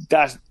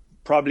that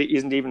probably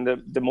isn't even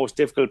the most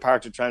difficult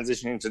part of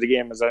transitioning to the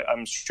game, as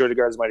I'm sure the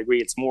girls might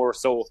agree. It's more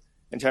so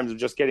in terms of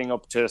just getting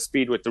up to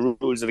speed with the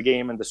rules of the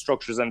game and the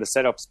structures and the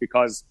setups,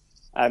 because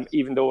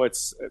even though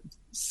it's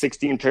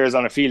 16 players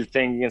on a field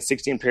playing against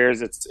 16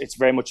 players, it's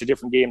very much a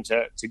different game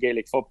to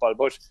Gaelic football.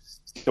 But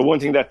the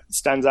one thing that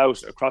stands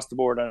out across the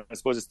board, and I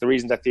suppose it's the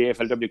reason that the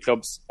AFLW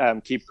clubs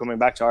keep coming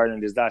back to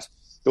Ireland, is that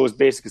those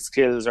basic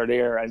skills are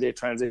there and they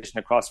transition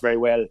across very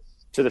well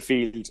to the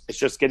field. It's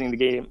just getting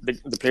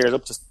the players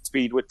up to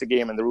speed with the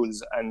game and the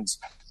rules and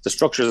the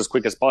structures as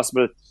quick as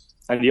possible.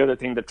 And the other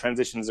thing that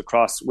transitions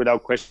across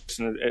without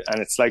question, and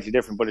it's slightly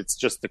different, but it's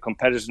just the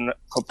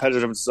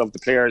competitiveness of the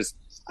players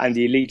and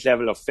the elite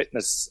level of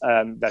fitness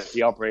that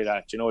they operate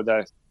at.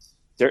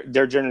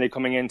 They're generally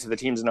coming into the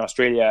teams in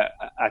Australia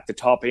at the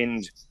top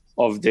end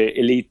of the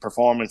elite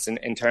performance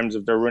in terms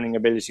of their running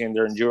ability and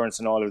their endurance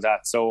and all of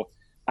that. So,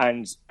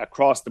 and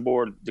across the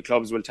board, the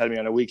clubs will tell me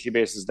on a weekly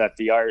basis that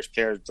the Irish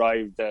players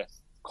drive the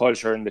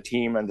culture and the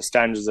team and the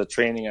standards of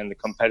training and the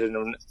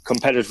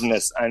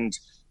competitiveness, and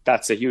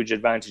that's a huge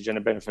advantage and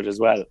a benefit as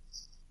well.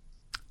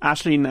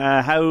 Aisling,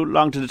 how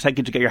long did it take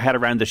you to get your head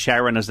around the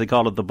Sharon, as they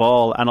call it, the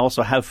ball, and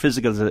also how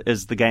physical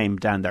is the game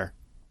down there?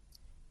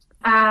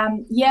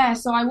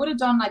 So I would have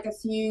done like a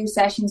few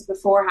sessions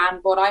beforehand,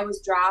 but I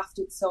was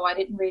drafted, so I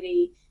didn't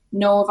really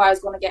know if I was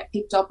going to get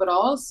picked up at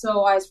all.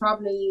 So I was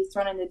probably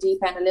thrown in the deep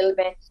end a little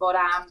bit. But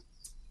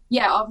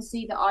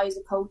obviously the eyes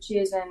of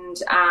coaches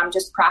and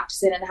just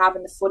practicing and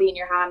having the footy in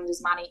your hand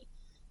as many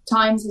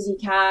times as you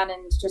can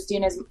and just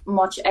doing as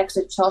much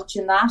extra touch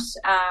in that.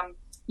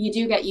 You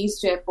do get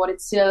used to it, but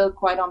it's still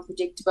quite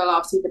unpredictable.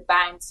 Obviously the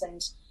bounce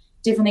and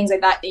different things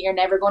like that you're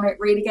never going to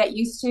really get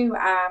used to.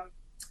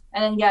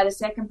 And then, the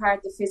second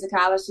part, the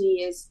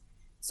physicality, is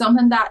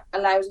something that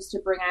allows us to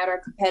bring out our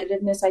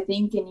competitiveness, I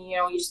think. And,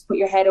 you just put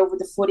your head over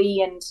the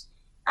footy.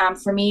 And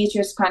for me, it's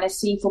just kind of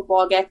see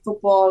football, get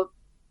football.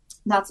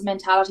 That's a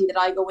mentality that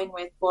I go in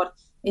with. But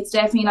it's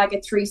definitely like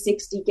a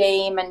 360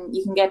 game, and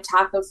you can get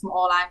tackled from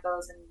all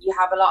angles, and you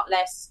have a lot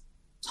less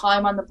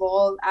time on the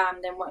ball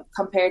than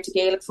compared to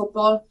Gaelic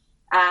football.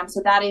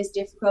 So that is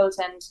difficult,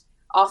 and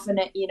often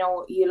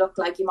you look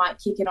like you might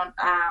kick it on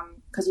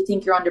because you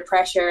think you're under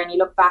pressure, and you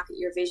look back at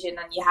your vision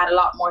and you had a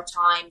lot more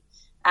time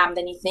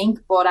than you think.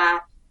 But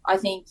I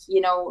think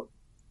a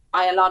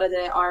lot of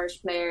the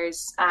Irish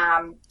players,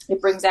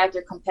 it brings out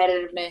their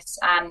competitiveness,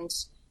 and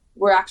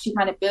we're actually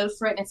kind of built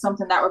for it, and it's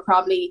something that we're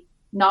probably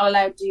not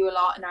allowed to do a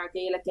lot in our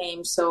Gaelic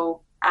game.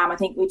 So I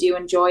think we do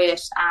enjoy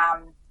it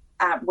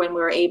when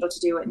we were able to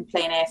do it in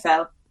playing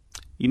AFL.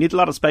 You need a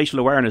lot of spatial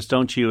awareness,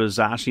 don't you, as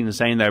Aisling is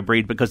saying there,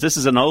 Breed, because this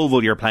is an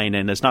oval you're playing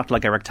in. It's not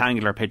like a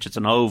rectangular pitch, it's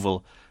an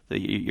oval that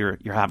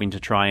you're having to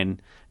try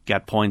and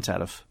get points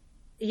out of.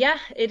 Yeah,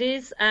 it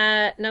is.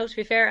 Now, to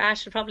be fair,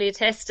 Ash should probably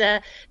attest.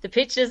 The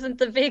pitch isn't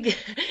the big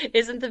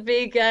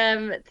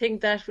thing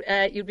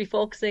that you'd be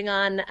focusing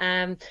on.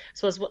 I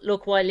suppose,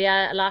 look, while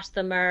a lot of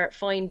them are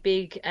fine,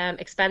 big,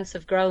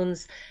 expansive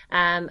grounds.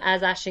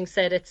 As Aisling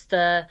said, it's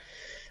the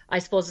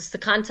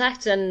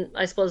contact, and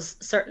I suppose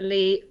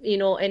certainly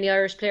any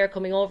Irish player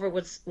coming over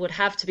would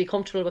have to be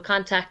comfortable with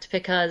contact,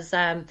 because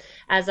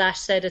as Ash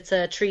said, it's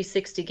a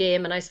 360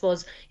 game, and I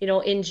suppose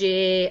in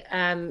GA,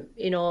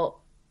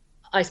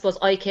 I suppose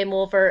I came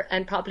over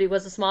and probably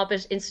was a small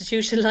bit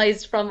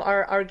institutionalized from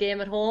our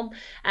game at home.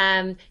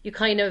 You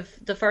kind of,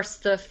 the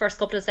first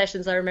couple of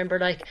sessions, I remember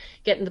like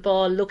getting the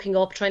ball, looking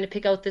up, trying to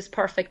pick out this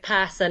perfect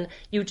pass, and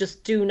you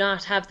just do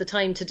not have the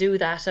time to do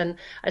that. And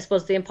I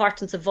suppose the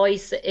importance of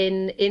voice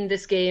in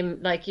this game,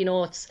 like, you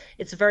know,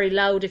 it's very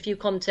loud. If you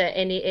come to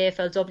any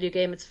AFLW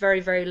game, it's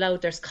very, very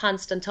loud. There's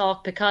constant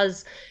talk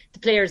because the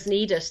players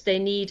need it. They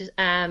need,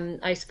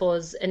 I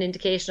suppose, an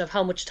indication of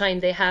how much time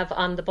they have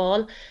on the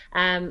ball.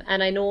 And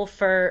I know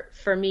for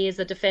me as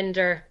a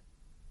defender,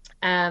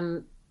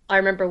 I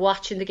remember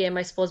watching the game,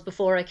 I suppose,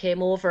 before I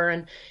came over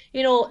and,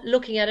 you know,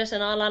 looking at it,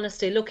 in all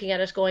honesty, looking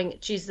at it going,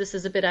 geez, this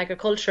is a bit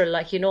agricultural.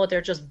 Like, you know,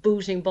 they're just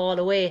booting ball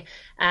away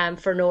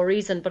for no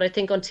reason. But I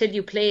think until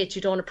you play it,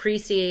 you don't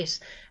appreciate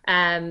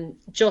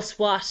just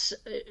what,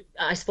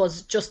 I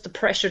suppose, just the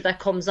pressure that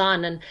comes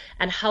on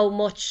and how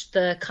much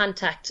the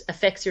contact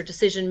affects your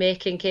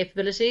decision-making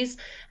capabilities.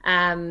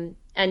 And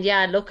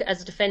yeah, look,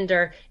 as a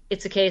defender,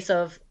 it's a case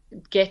of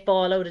get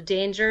ball out of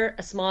danger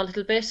a small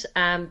little bit,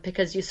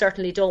 because you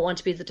certainly don't want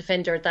to be the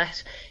defender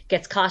that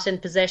gets caught in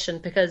possession,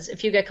 because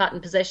if you get caught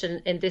in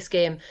possession in this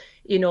game,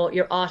 you know,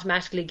 you're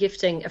automatically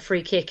gifting a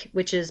free kick,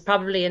 which is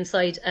probably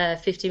inside a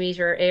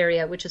 50-metre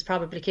area, which is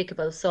probably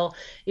kickable. So,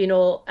 you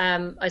know,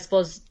 I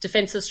suppose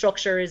defensive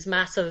structure is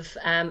massive,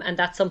 and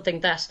that's something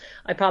that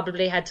I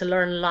probably had to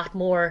learn a lot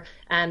more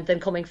than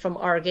coming from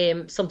our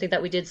game, something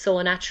that we did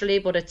so naturally.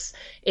 But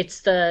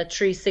it's the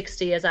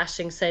 360, as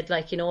Aisling said,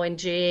 like, you know, in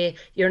GA,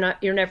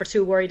 you're never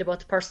too worried about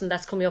the person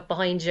that's coming up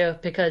behind you,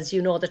 because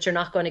you know that you're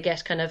not going to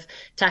get kind of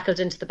tackled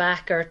into the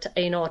back or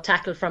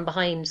tackled from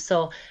behind.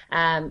 So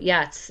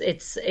yeah,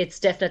 it's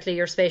definitely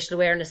your spatial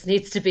awareness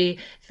needs to be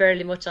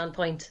fairly much on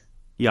point.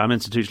 Yeah, I'm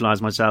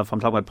institutionalised myself. I'm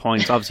talking about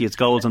points. Obviously, it's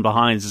goals and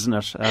behinds, isn't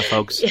it,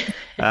 folks?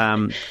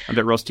 I'm a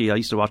bit rusty. I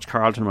used to watch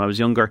Carlton when I was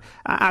younger.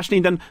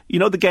 Aisling, then, you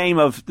know, the game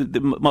of the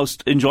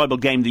most enjoyable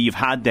game that you've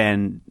had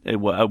then,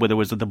 whether it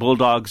was the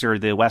Bulldogs or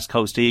the West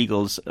Coast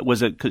Eagles,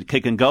 was it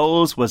kicking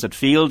goals? Was it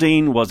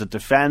fielding? Was it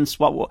defence?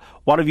 What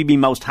have you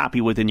been most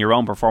happy with in your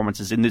own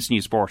performances in this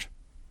new sport?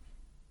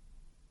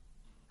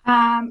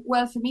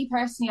 Well, for me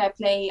personally, I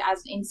play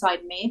as an inside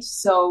mid,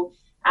 so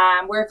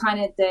we're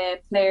kind of the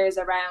players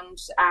around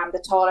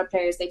the taller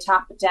players. They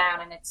tap it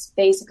down, and it's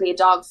basically a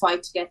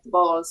dogfight to get the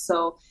ball.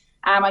 So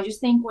I just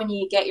think when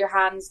you get your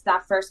hands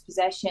that first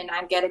possession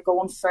and get it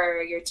going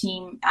for your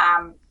team,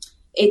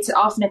 it's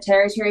often a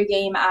territory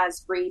game,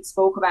 as Breed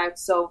spoke about.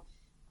 So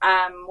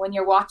when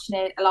you're watching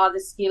it, a lot of the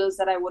skills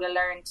that I would have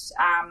learned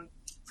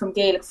from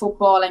Gaelic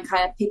football and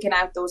kind of picking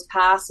out those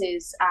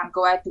passes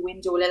go out the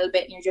window a little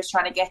bit, and you're just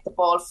trying to get the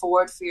ball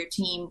forward for your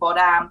team. But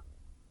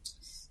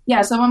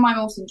yeah, some of my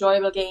most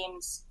enjoyable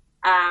games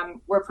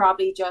were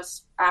probably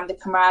just the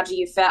camaraderie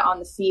you felt on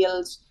the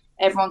field,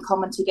 everyone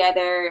coming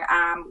together,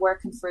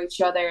 working for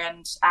each other,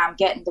 and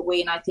getting the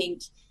win. I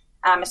think,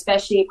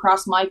 especially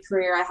across my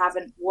career, I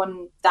haven't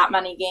won that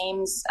many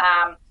games.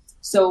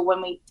 So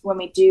when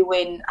we do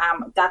win,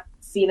 that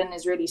feeling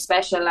is really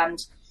special, and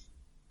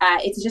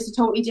it's just a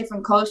totally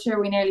different culture.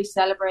 We nearly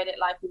celebrate it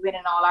like we win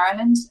in All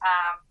Ireland,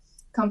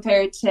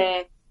 compared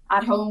to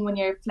at home when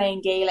you're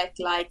playing Gaelic.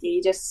 Like,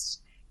 you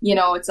just, you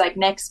know, it's like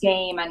next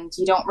game, and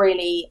you don't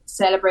really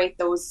celebrate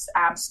those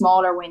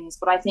smaller wins.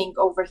 But I think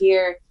over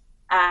here,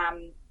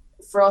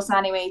 for us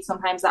anyway,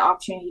 sometimes that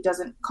opportunity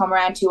doesn't come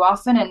around too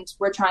often, and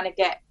we're trying to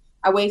get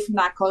away from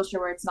that culture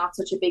where it's not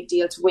such a big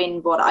deal to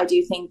win. But I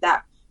do think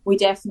that we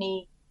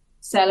definitely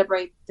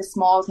celebrate the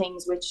small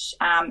things,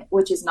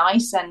 which is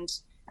nice, and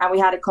we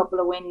had a couple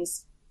of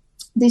wins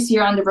this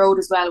year on the road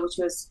as well, which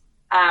was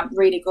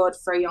really good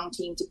for a young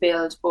team to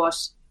build. But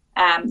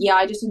yeah,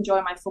 I just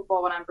enjoy my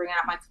football when I'm bringing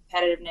out my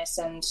competitiveness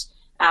and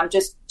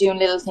just doing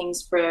little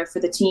things for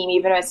the team,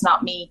 even if it's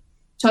not me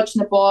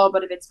touching the ball,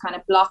 but if it's kind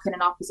of blocking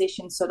an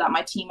opposition so that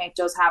my teammate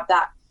does have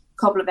that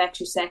couple of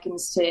extra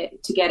seconds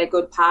to get a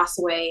good pass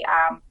away.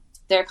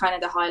 They're kind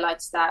of the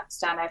highlights that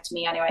stand out to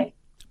me anyway.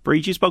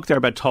 Breed, you spoke there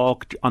about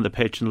talk on the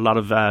pitch and a lot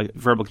of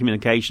verbal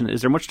communication. Is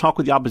there much talk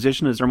with the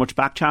opposition? Is there much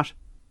back chat?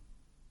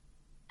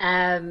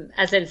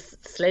 As in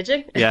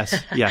sledging?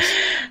 Yes.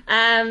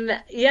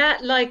 Yeah,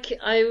 like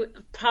I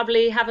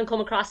probably haven't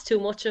come across too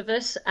much of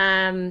it.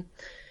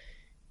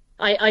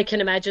 I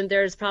can imagine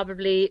there's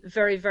probably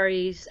very,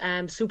 very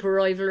super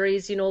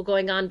rivalries, you know,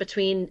 going on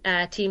between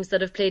teams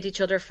that have played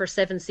each other for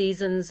 7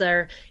 seasons,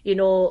 or, you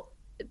know,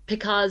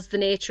 because the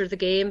nature of the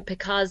game,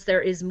 because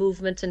there is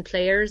movement in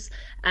players,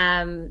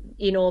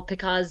 you know,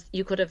 because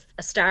you could have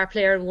a star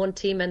player in one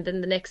team and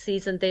then the next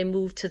season they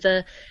move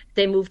to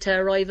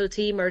a rival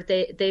team, or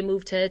they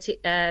move to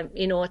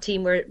you know, a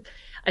team where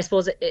I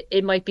suppose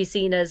it might be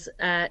seen as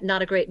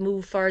not a great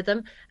move for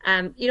them.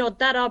 You know,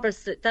 that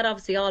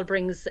obviously all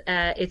brings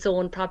its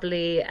own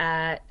probably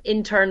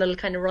internal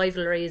kind of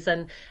rivalries,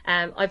 and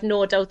I've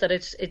no doubt that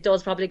it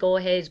does probably go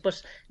ahead,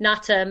 but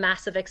not to a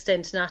massive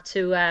extent, not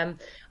to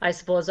I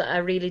suppose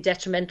a really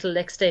detrimental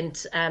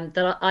extent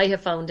that I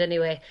have found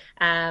anyway.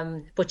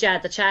 But yeah,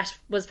 the chat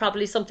was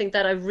probably something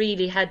that I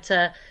really had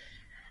to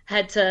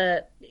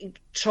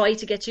try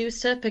to get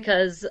used to,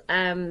 because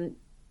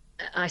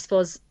I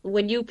suppose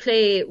when you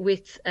play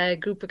with a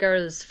group of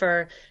girls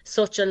for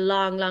such a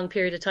long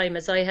period of time,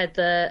 as I had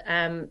the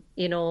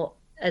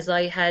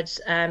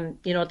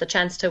the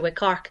chance to with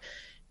Cork,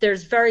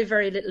 there's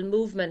very little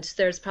movement.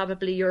 There's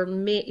probably your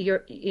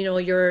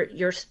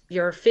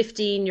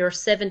 15, your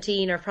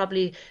 17 are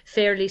probably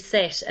fairly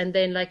set, and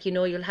then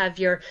you'll have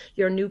your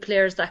new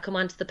players that come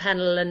onto the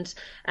panel, and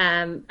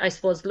I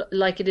suppose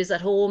like it is at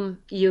home,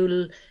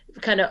 you'll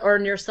kind of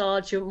earn your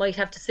salt. You might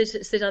have to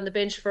sit on the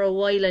bench for a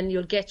while, and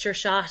you'll get your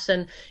shot,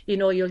 and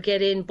you'll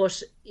get in.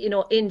 But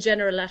in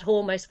general at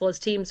home, I suppose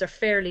teams are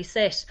fairly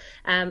set,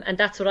 and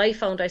that's what I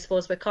found, I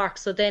suppose, with Cork.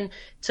 So then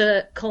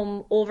to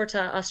come over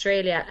to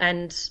Australia,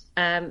 and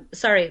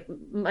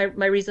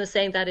my reason of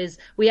saying that is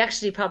we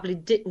actually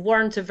probably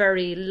weren't a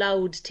very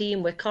loud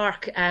team with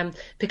Cork,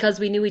 because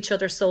we knew each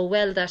other so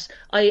well that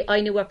I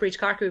knew what Breach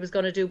Corkery was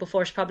going to do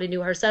before she probably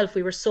knew herself.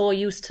 We were so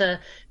used to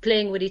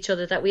playing with each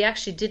other that we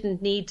actually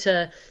didn't need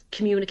to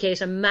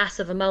communicate a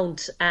massive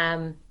amount,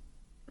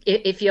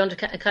 if you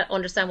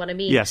understand what I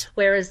mean. Yes.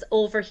 Whereas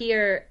over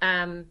here,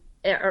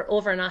 or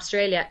over in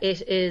Australia,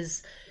 it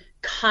is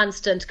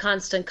constant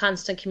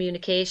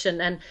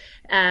communication, and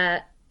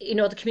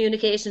the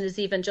communication is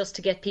even just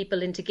to get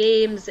people into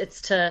games.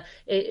 It's to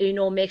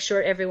make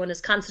sure everyone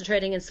is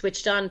concentrating and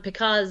switched on,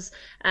 because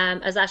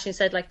as Aisling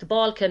said, the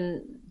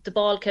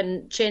ball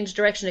can change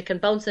direction, it can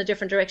bounce in a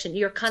different direction.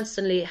 You're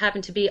constantly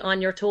having to be on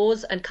your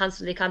toes and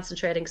constantly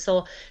concentrating.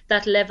 So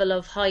that level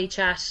of high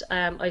chat,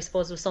 I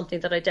suppose, was something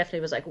that I definitely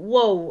was like,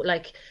 whoa,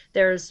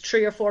 there's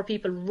 3 or 4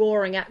 people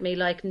roaring at me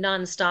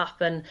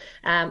non-stop, and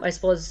I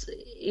suppose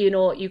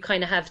you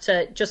kind of have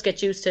to just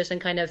get used to it and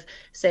kind of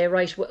say,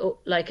 right,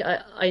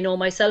 I know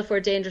myself where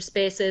danger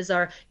space is,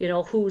 or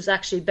who's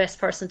actually best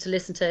person to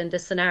listen to in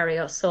this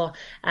scenario. So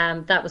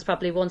that was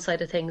probably one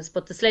side of things.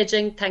 But the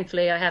sledging,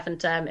 thankfully, I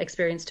haven't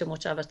experienced too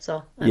much of it,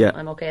 so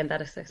I'm okay in that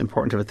aspect.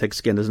 Important to have a thick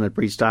skin, isn't it?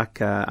 Breach Stack,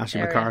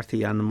 Aisling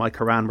McCarthy and Mike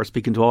Horan. We're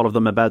speaking to all of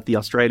them about the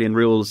Australian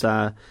rules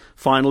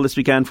final this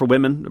weekend for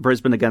women,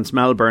 Brisbane against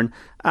Melbourne.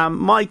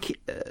 Mike,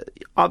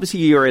 obviously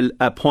you're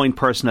a point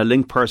person, a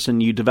link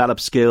person. You develop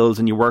skills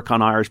and you work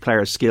on Irish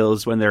players'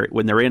 skills when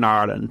they're in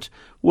Ireland.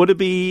 Would it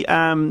be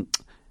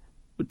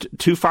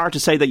too far to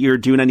say that you're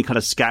doing any kind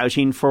of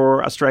scouting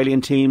for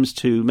Australian teams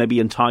to maybe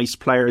entice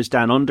players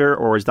down under,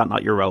 or is that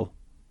not your role?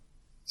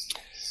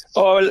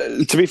 Oh,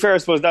 to be fair, I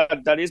suppose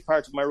that is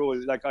part of my role.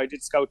 I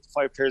did scout the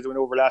 5 players that went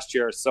over last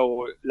year,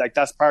 so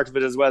that's part of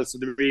it as well. So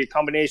there'll be a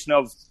combination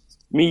of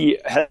me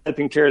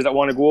helping players that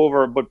want to go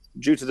over, but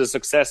due to the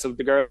success of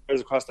the girls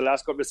across the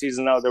last couple of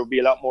seasons now, there will be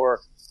a lot more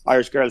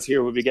Irish girls here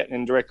who will be getting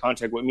in direct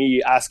contact with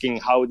me, asking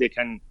how they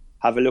can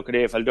have a look at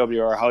AFLW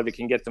or how they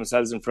can get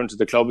themselves in front of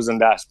the clubs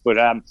and that. But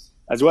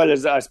as well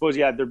as, I suppose,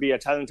 there'll be a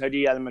talent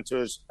ID element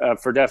to it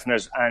for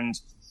definite. And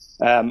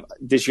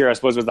this year, I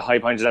suppose, was the high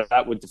point of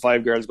that with the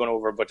 5 girls going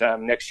over. But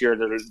next year,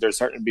 there'll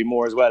certainly be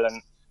more as well.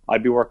 And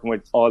I'd be working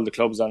with all the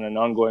clubs on an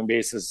ongoing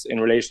basis in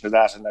relation to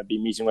that. And I'd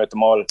be meeting with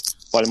them all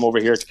while I'm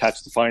over here to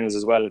catch the finals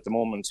as well at the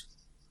moment.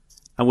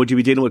 And would you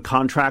be dealing with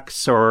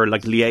contracts or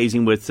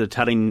liaising with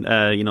telling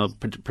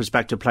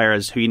prospective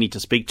players who you need to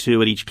speak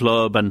to at each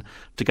club and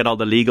to get all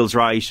the legals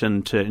right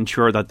and to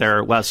ensure that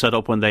they're well set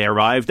up when they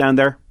arrive down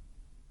there?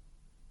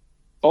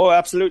 Oh,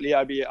 absolutely.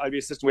 I'd be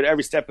assisting with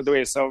every step of the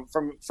way. So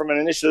from an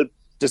initial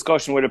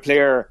discussion with a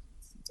player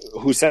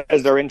who says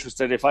they're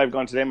interested, if I've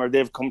gone to them or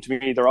they've come to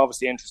me, they're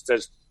obviously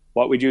interested.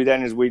 What we do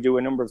then is we do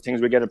a number of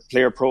things. We get a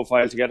player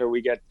profile together.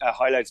 We get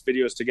highlights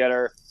videos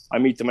together. I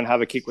meet them and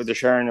have a kick with the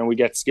Sharon, and we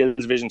get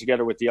skills vision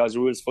together with the Oz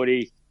Rules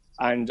footy.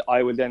 And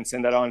I would then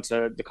send that on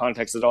to the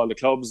contacts at all the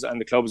clubs, and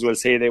the clubs will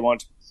say they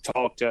want to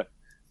talk to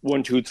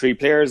 1, 2, 3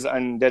 players,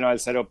 and then I'll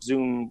set up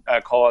Zoom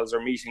calls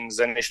or meetings,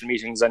 initial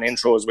meetings and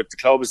intros with the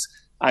clubs,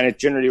 and it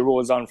generally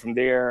rolls on from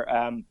there.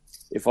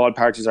 If all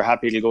parties are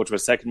happy, it'll go to a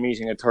second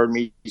meeting, a third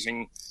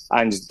meeting,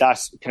 and that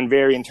can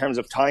vary in terms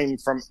of time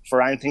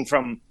for anything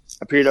from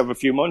a period of a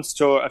few months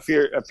to a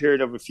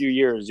period of a few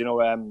years.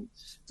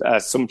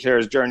 Some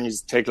players'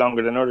 journeys take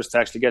longer than others to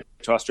actually get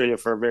to Australia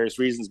for various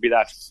reasons, be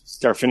that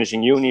they're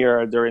finishing uni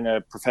or they're in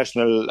a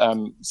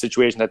professional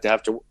situation that they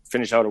have to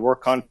finish out a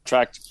work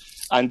contract,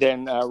 and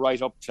then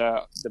right up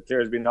to the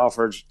players being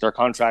offered their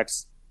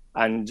contracts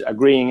and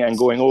agreeing and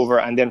going over.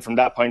 And then from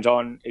that point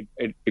on,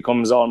 it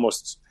becomes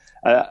almost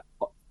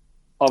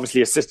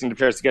obviously assisting the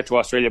players to get to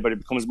Australia, but it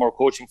becomes more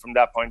coaching from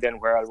that point then,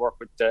 where I'll work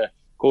with the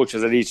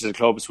coaches at each of the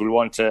clubs who will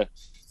want to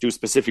do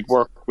specific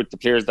work with the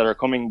players that are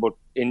coming. But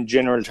in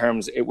general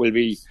terms, it will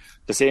be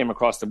the same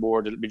across the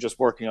board. It'll be just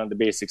working on the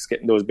basics,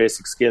 getting those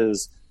basic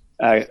skills,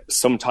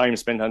 some time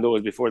spent on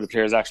those before the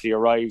players actually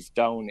arrive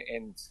down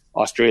in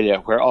Australia,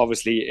 where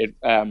obviously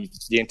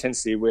the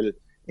intensity will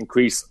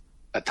increase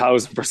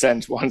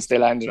 1,000% once they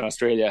land in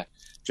Australia,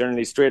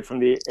 generally straight from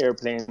the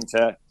airplane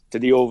to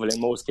the Oval in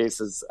most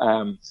cases.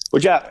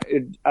 But yeah,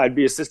 I'd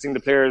be assisting the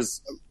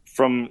players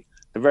from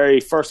the very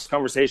first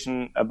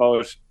conversation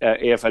about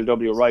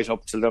AFLW right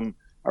up to them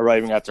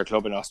arriving at their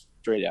club in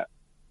Australia.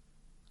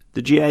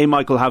 The GA,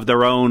 Michael, have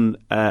their own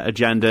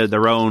agenda,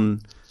 their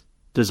own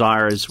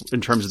desires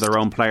in terms of their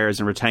own players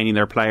and retaining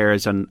their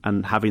players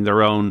and having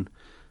their own,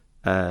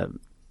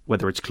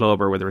 whether it's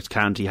club or whether it's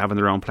county, having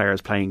their own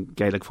players playing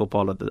Gaelic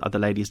football at the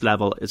ladies'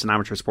 level. It's an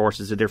amateur sport,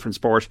 it's a different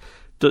sport.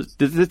 The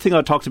thing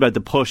I talked about,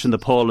 the push and the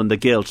pull and the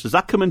guilt, does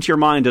that come into your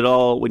mind at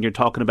all when you're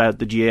talking about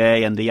the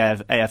GAA and the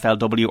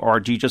AFLW, or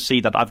do you just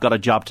see that I've got a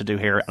job to do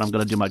here and I'm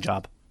going to do my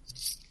job?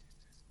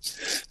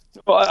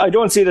 Well, I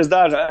don't see it as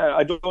that.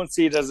 I don't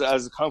see it as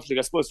a conflict.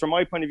 I suppose from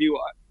my point of view,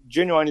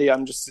 genuinely,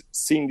 I'm just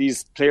seeing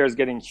these players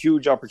getting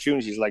huge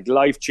opportunities, like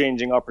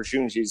life-changing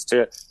opportunities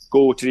to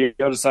go to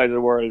the other side of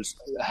the world,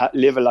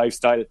 live a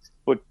lifestyle.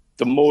 But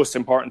the most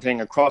important thing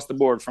across the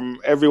board from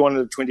every one of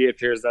the 28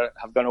 players that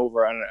have gone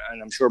over,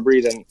 and I'm sure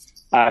Breed and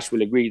Ash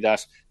will agree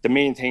that the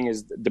main thing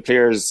is the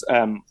players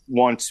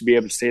want to be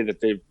able to say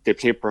that they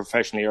play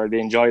professionally, or they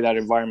enjoy that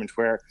environment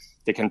where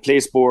they can play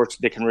sport,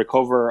 they can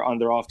recover on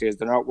their off days,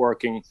 they're not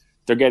working,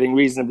 they're getting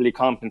reasonably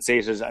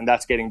compensated, and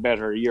that's getting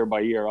better year by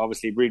year.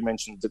 Obviously, Breed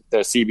mentioned the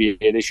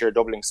CBA this year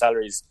doubling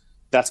salaries.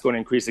 That's going to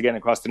increase again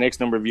across the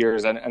next number of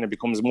years, and it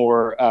becomes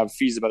more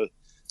feasible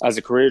as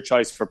a career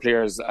choice for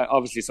players.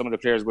 Obviously, some of the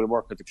players will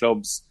work at the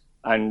clubs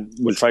and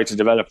will try to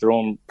develop their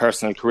own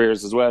personal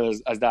careers as well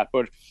as that.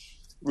 But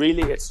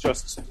really, it's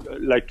just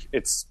like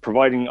it's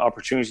providing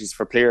opportunities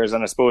for players.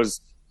 And I suppose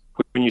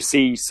when you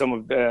see some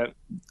of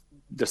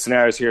the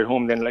scenarios here at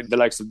home, then like the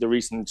likes of the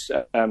recent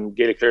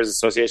Gaelic Players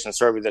Association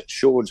survey that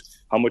showed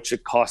how much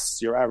it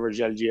costs your average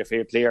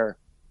LGFA player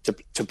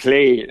to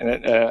play,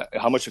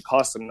 how much it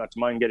costs them not to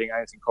mind getting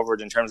anything covered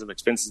in terms of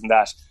expenses, and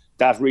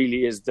that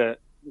really is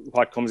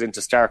what comes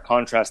into stark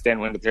contrast then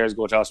when the players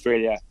go to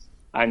Australia,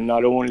 and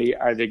not only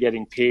are they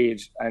getting paid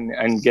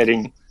and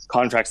getting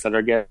contracts that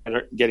are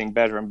getting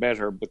better and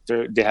better, but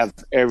they have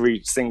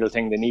every single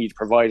thing they need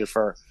provided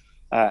for.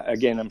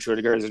 Again, I'm sure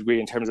the girls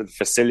agree in terms of the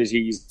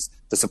facilities,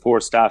 the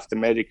support staff, the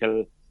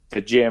medical,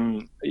 the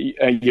gym,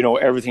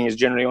 everything is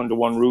generally under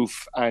one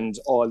roof, and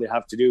all they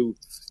have to do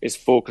is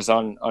focus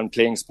on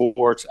playing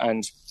sport.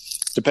 And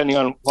depending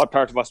on what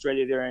part of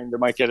Australia they're in, they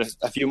might get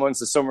a few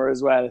months of summer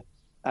as well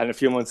and a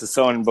few months of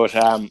sun. But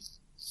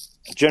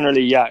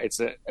generally, yeah,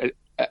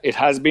 it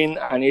has been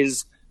and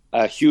is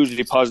a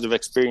hugely positive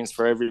experience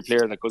for every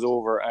player that goes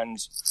over. And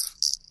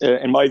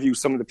in my view,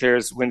 some of the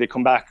players, when they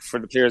come back, for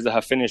the players that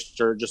have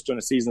finished or just done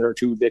a season or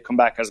two, they come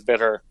back as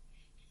better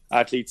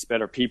athletes,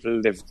 better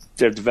people. They've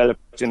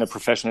developed in a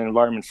professional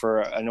environment for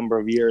a number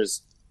of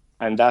years,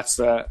 and that's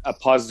a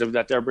positive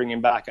that they're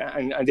bringing back,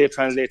 and they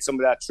translate some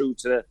of that through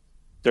to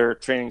their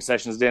training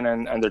sessions then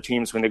and their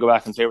teams when they go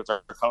back and play with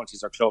their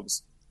counties or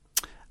clubs.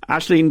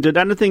 Aisling, did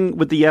anything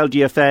with the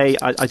LGFA?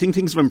 I think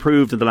things have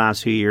improved in the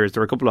last few years.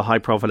 There were a couple of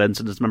high-profile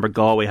incidents. Remember,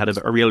 Galway had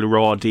a real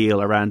raw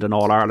deal around an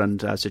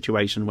All-Ireland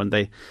situation when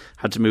they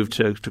had to move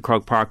to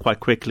Croke Park quite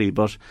quickly.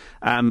 But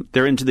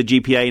they're into the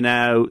GPA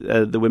now.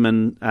 The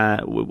women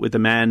with the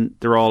men,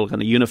 they're all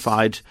kind of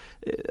unified.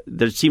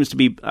 There seems to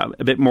be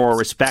a bit more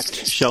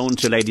respect shown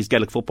to ladies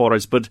Gaelic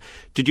footballers. But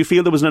did you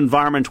feel there was an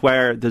environment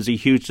where there's a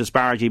huge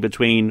disparity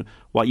between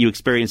what you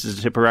experienced as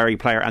a Tipperary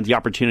player and the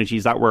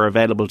opportunities that were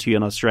available to you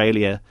in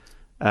Australia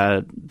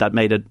that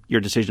made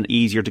your decision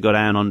easier to go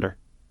down under?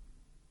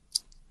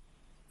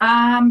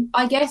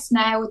 I guess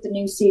now with the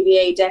new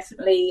CBA,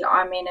 definitely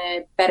I'm in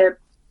a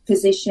better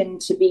position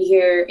to be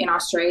here in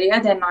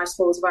Australia than I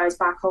suppose if I was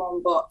back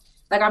home. But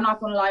like, I'm not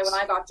going to lie, when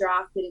I got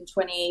drafted in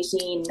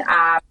 2018,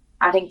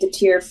 I think the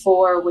tier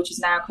 4, which is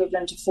now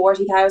equivalent to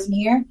 40,000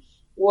 here,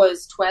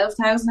 was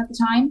 12,000 at the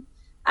time.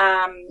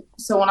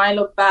 So when I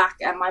look back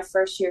at my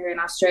first year here in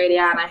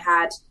Australia, and I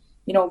had,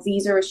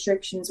 visa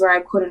restrictions where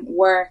I couldn't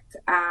work,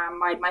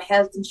 I had my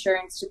health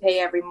insurance to pay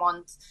every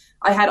month.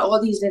 I had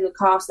all these little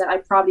costs that I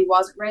probably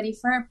wasn't ready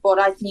for. But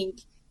I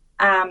think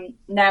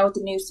now with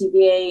the new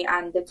CBA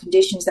and the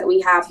conditions that we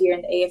have here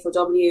in the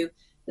AFLW,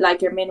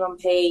 like your minimum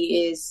pay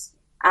is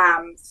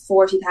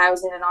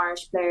 40,000, and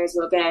Irish players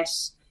will get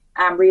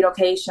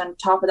relocation on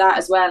top of that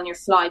as well, and your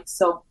flights.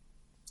 So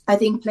I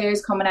think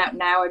players coming out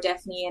now are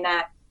definitely in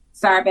a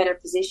far better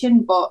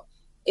position. But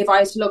if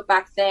I was to look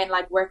back then,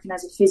 like working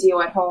as a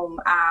physio at home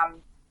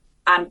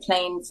and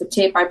playing for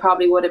Tip, I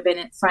probably would have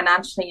been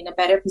financially in a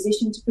better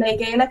position to play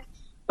Gaelic.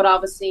 But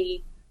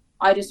obviously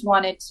I just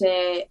wanted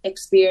to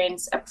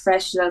experience a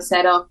professional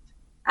setup,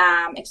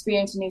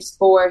 experience a new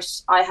sport.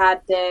 I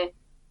had the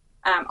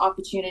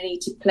opportunity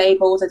to play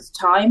both at the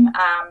time.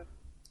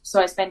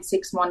 So I spent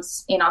 6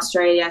 months in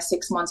Australia,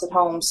 6 months at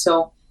home.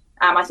 So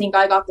I think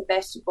I got the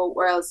best of both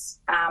worlds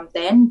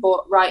then.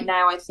 But right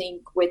now, I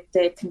think with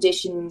the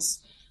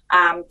conditions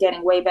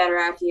getting way better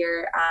out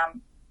here,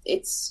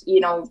 it's,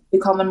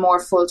 becoming more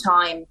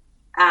full-time.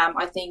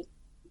 I think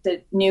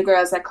the new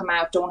girls that come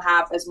out don't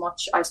have as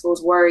much, I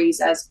suppose,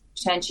 worries as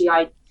potentially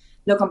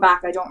looking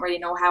back, I don't really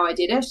know how I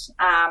did it.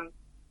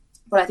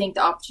 But I think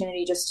the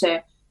opportunity just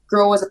to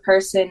grow as a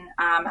person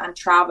and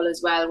travel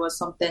as well was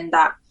something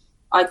that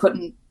I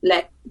couldn't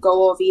let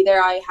go of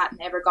either. I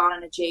hadn't ever gone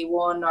on a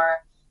J1 or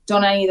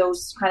done any of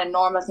those kind of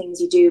normal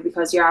things you do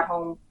because you're at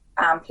home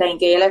playing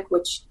Gaelic,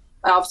 which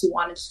I obviously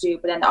wanted to do.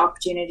 But then the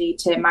opportunity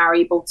to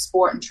marry both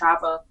sport and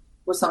travel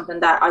was something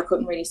that I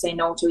couldn't really say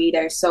no to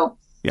either. So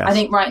yes. I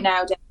think right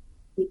now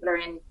people are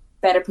in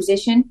better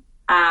position.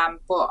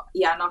 But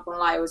yeah, I'm not going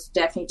to lie, it was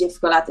definitely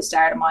difficult at the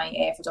start of my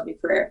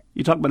AFLW career.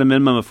 You talk about a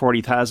minimum of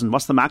 40,000.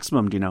 What's the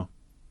maximum, do you know?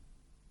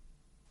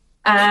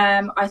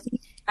 I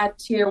think at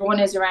tier 1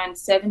 is around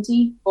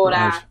 70, but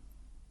right.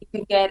 You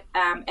can get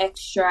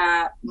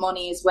extra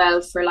money as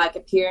well for like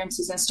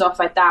appearances and stuff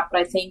like that.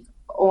 But I think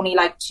only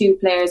like 2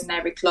 players in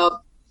every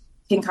club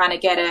can kind of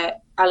get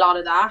a lot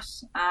of that.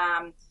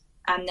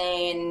 And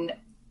then,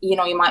 you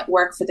know, you might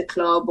work for the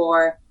club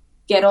or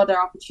get other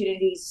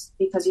opportunities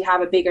because you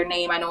have a bigger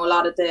name. I know a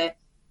lot of the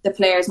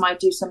players might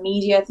do some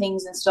media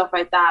things and stuff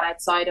like that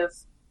outside of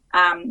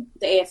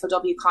the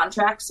AFLW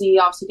contract. So you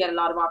obviously get a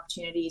lot of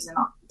opportunities, and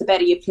the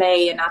better you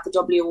play, and at the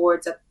W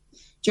Awards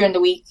during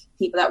the week,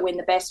 people that win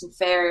the best and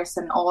fairest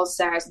and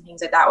all-stars and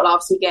things like that will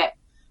obviously get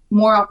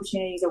more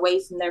opportunities away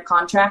from their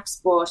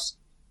contracts. But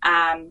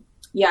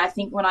yeah, I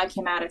think when I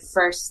came out at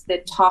first, the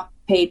top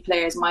paid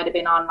players might have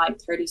been on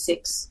like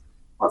 36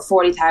 or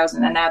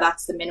 40,000, and now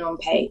that's the minimum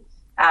pay.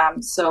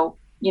 So,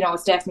 you know,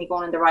 it's definitely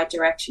going in the right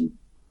direction.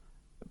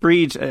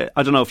 Breed,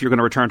 I don't know if you're going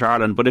to return to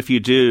Ireland, but if you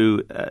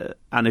do,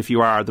 and if you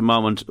are at the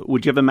moment,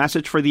 would you have a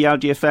message for the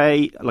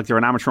LGFA? Like, they're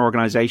an amateur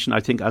organisation. I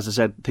think, as I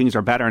said, things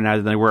are better now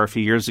than they were a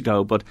few years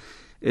ago. But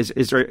is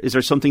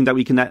there something that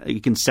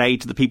you can say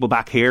to the people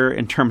back here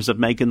in terms of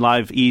making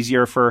life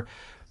easier for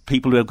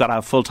people who have got to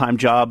have full-time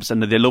jobs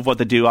and they love what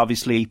they do,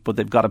 obviously, but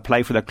they've got to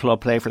play for their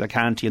club, play for their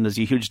county, and there's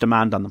a huge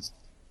demand on them?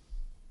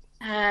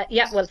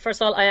 Yeah, well, first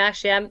of all, I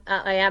am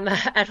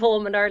at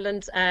home in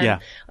Ireland.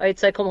 I'd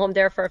say come home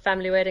there for a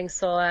family wedding.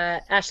 So,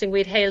 Aisling, we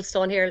had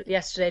hailstone here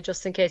yesterday,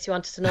 just in case you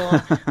wanted to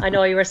know. I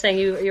know you were saying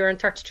you were in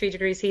 33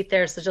 degrees heat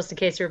there, so just in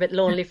case you're a bit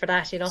lonely for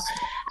that, you know.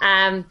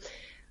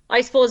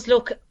 I suppose,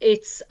 look,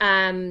 it's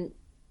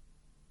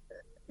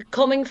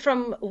coming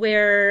from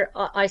where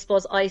I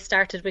suppose I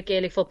started with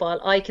Gaelic football,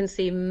 I can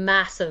see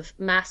massive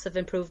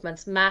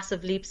improvements,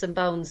 massive leaps and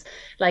bounds.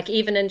 Like,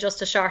 even in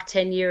just a short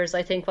 10 years,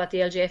 I think what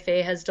the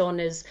LGFA has done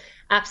is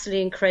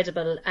absolutely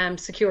incredible.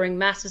 Securing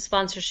massive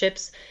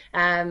sponsorships,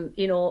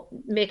 you know,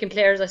 making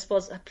players, I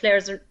suppose,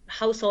 players are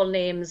household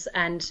names,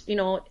 and, you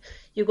know,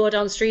 you go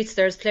down streets,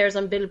 there's players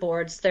on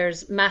billboards,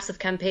 there's massive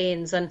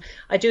campaigns, and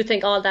I do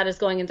think all that is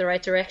going in the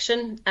right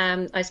direction.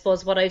 I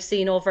suppose what I've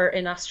seen over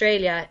in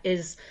Australia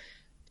is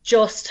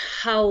just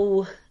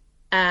how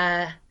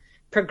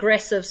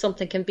progressive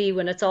something can be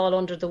when it's all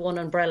under the one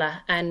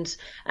umbrella. And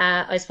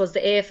I suppose the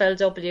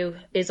AFLW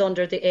is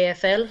under the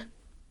AFL.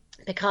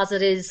 Because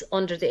it is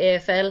under the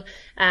AFL,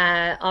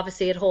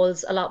 obviously it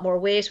holds a lot more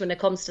weight when it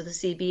comes to the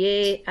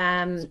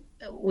CBA,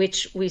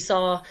 which we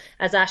saw,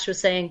 as Ash was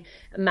saying,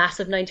 a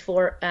massive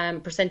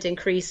 94%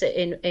 increase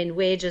in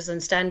wages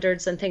and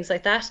standards and things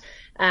like that.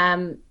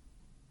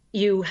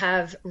 You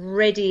have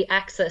ready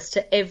access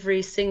to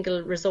every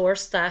single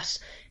resource that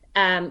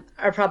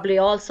are probably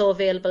also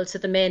available to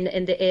the men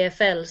in the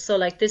AFL. So,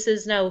 like, this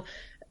is now,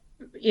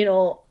 you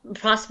know,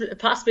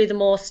 possibly the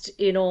most,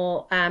 you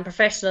know,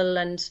 professional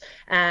and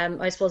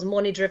I suppose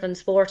money-driven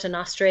sport in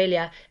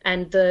Australia.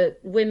 And the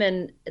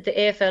women, the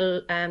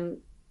AFL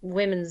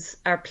women's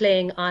are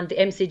playing on the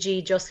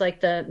MCG just like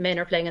the men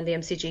are playing on the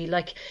MCG.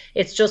 Like,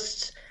 it's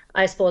just,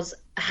 I suppose,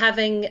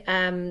 having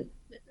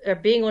or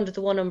being under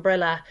the one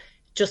umbrella,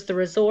 just the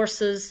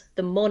resources,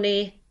 the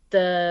money,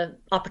 the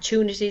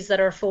opportunities that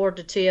are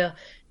afforded to you,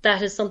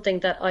 that is something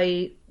that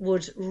I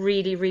would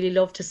really, really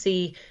love to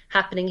see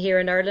happening here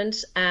in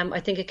Ireland. I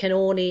think it can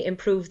only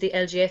improve the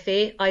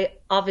LGFA. I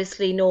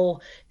obviously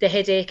know the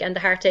headache and the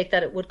heartache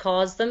that it would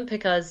cause them,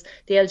 because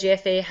the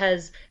LGFA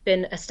has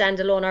been a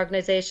standalone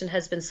organisation,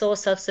 has been so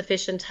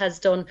self-sufficient, has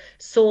done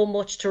so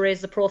much to raise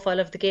the profile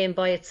of the game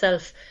by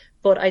itself.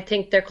 But I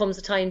think there comes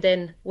a time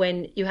then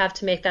when you have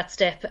to make that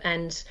step.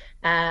 And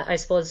I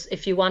suppose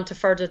if you want to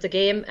further the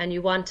game and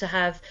you want to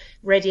have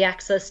ready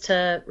access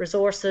to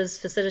resources,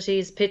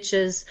 facilities,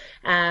 pitches,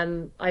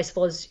 I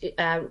suppose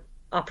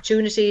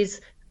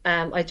opportunities,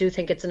 I do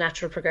think it's a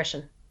natural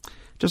progression.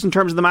 Just in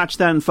terms of the match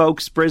then,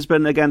 folks,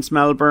 Brisbane against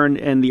Melbourne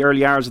in the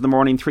early hours of the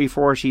morning,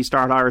 3:40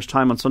 start Irish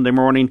time on Sunday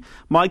morning.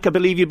 Mike, I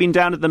believe you've been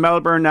down at the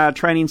Melbourne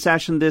training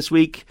session this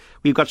week.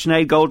 We've got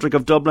Sinead Goldrick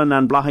of Dublin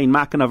and Blahin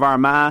Mackin of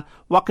Armagh.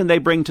 What can they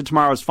bring to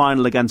tomorrow's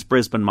final against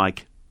Brisbane,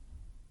 Mike?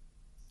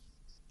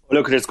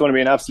 Look, it's going to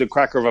be an absolute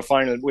cracker of a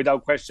final.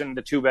 Without question,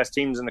 the two best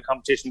teams in the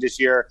competition this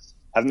year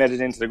have made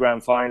it into the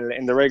grand final.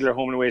 In the regular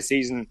home and away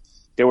season,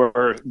 they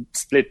were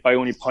split by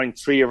only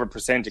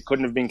 0.3%. It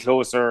couldn't have been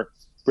closer.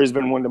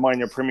 Brisbane won the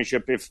minor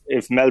premiership.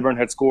 If Melbourne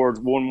had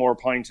scored one more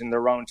point in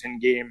their round 10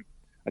 game,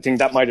 I think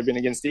that might have been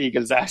against the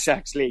Eagles, Ash,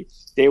 actually.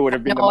 They would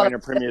have been the minor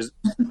premiers.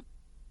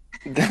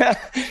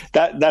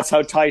 That's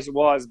how tight it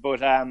was.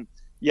 But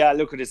yeah,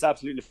 look, it's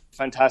absolutely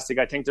fantastic.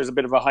 I think there's a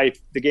bit of a hype.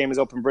 The game is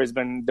up in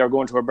Brisbane. They're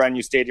going to a brand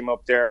new stadium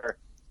up there.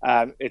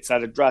 It's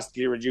at a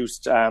drastically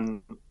reduced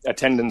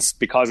attendance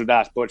because of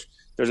that. But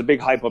there's a big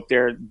hype up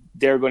there.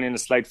 They're going in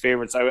as slight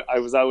favourites. I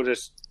was out at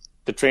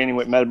the training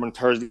with Melbourne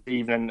Thursday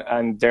evening,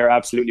 and they're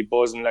absolutely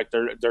buzzing. Like,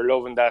 they're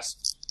loving that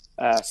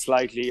a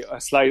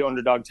slight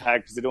underdog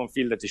tag because they don't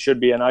feel that they should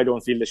be, and I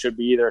don't feel they should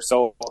be either.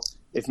 So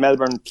if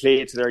Melbourne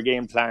play to their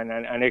game plan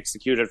and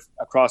execute it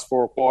across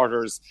 4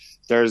 quarters,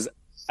 there's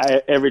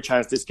every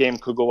chance this game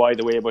could go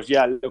either way. But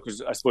yeah, look,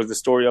 I suppose the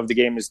story of the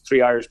game is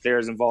 3 Irish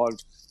players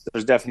involved.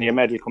 There's definitely a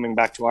medal coming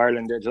back to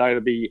Ireland. It'll either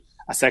be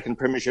a second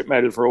premiership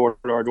medal for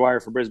Orla Dwyer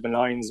for Brisbane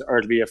Lions, or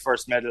it'll be a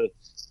first medal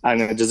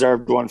and a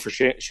deserved one for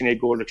Sinead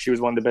Goldrick. She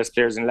was one of the best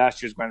players in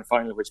last year's grand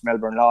final, which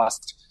Melbourne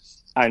lost.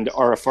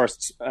 Or a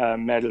first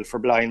medal for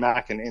Blind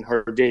Mackin in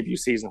her debut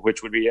season,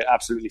 which would be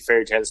absolutely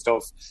fairy tale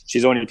stuff.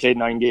 She's only played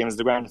 9 games.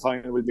 The grand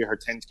final will be her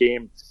 10th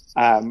game.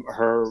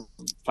 Her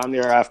family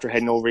are after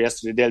heading over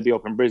yesterday. They'll be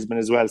up in Brisbane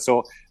as well.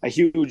 So a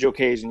huge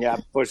occasion, yeah.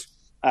 But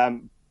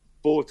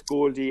both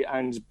Goldie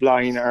and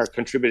Blind are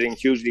contributing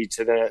hugely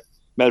to the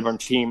Melbourne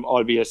team,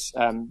 albeit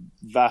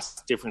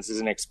vast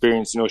differences in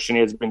experience. You know,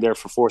 Sinead's been there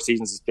for 4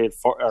 seasons, has played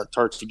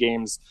 30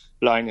 games,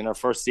 Blind in her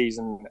first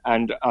season.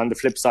 And on the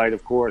flip side,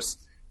 of course,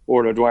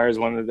 Orla Dwyer is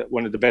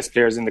one of the best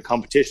players in the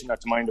competition, not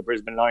to mind the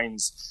Brisbane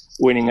Lions,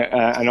 winning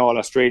an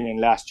All-Australian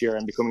last year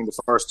and becoming the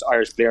first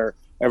Irish player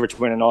ever to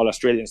win an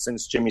All-Australian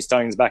since Jimmy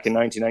Steins back in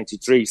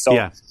 1993.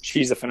 So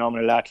she's a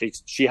phenomenal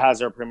athlete. She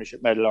has her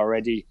premiership medal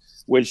already.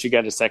 Will she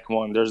get a second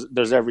one?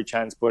 There's every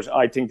chance, but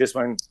I think this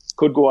one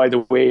could go either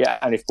way,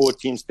 and if both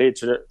teams play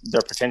to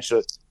their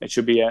potential, it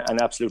should be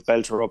an absolute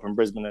belter up in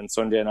Brisbane on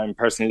Sunday, and I'm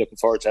personally looking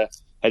forward to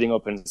heading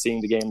up and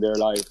seeing the game there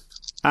live.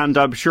 And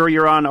I'm sure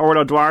you're on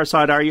Orla Dwyer's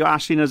side, are you,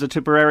 Aisling, as a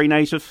Tipperary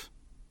native?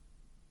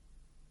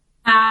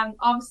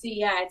 Obviously,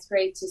 yeah, it's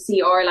great to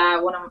see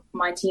Orla, one of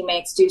my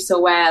teammates, do so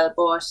well.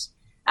 But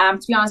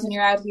to be honest, when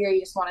you're out here,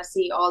 you just want to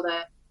see all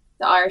the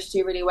Irish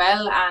do really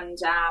well. And,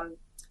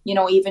 you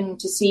know, even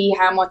to see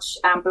how much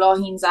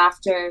Blaheen's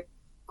after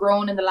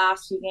grown in the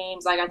last few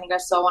games. Like, I think I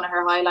saw one of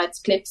her highlights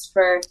clips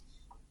for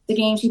the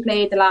game she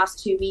played the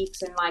last 2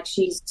 weeks, and like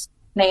she's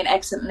playing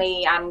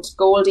excellently. And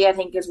Goldie, I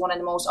think, is one of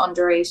the most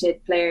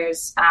underrated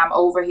players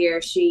over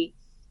here. She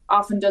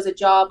often does a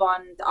job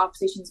on the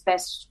opposition's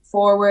best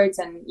forwards,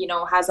 and you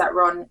know, has that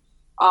run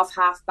off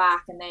half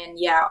back, and then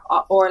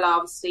Orla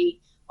obviously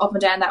up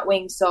and down that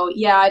wing. So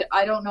yeah,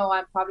 I don't know.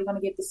 I'm probably going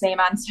to give the same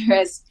answer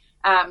as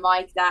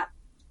Mike. That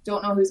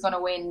don't know who's going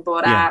to win,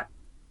 but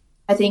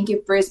I think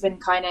if Brisbane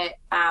kind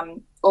of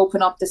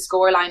open up the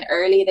scoreline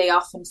early, they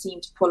often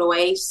seem to pull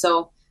away.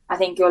 So I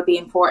think it will be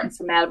important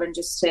for Melbourne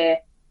just to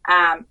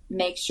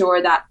make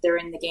sure that they're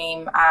in the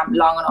game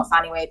long enough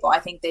anyway. But I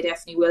think they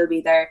definitely will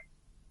be. They're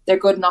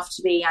good enough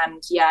to be,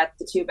 and yeah,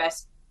 the 2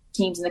 best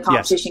teams in the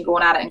competition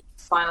going at it in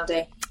the final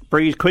day.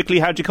 Breathe quickly,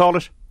 how'd you call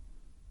it?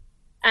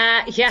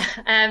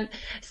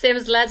 Same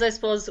as Les, I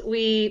suppose.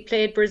 We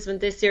played Brisbane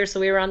this year, so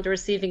we were on the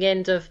receiving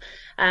end of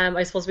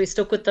I suppose we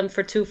stuck with them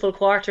for 2 full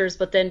quarters,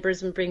 but then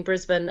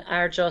Brisbane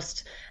are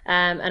just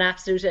an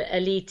absolute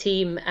elite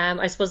team.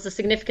 I suppose the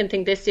significant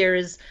thing this year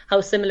is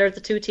how similar the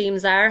 2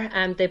 teams are.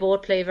 They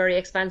both play very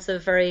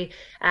expansive, very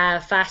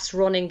fast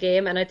running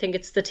game, and I think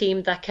it's the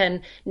team that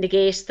can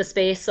negate the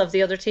space of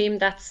the other team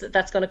that's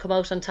going to come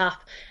out on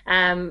top.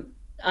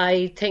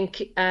 I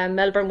think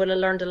Melbourne will have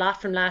learned a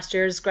lot from last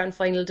year's grand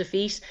final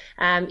defeat.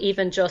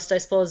 Even just, I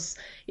suppose,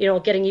 you know,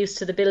 getting used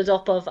to the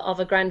build-up of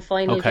a grand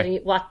final, getting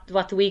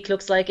what the week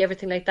looks like,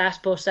 everything like that.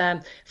 But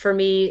for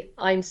me,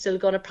 I'm still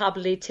going to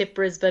probably tip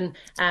Brisbane.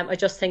 I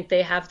just think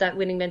they have that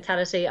winning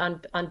mentality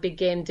on big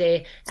game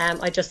day.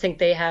 I just think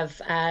they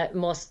have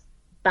most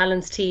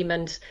balanced team,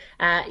 and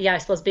I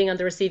suppose being on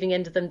the receiving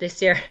end of them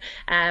this year,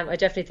 I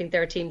definitely think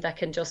they're a team that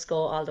can just go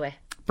all the way.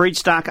 Breach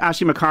Stack,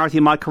 Aisling McCarthy,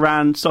 Mike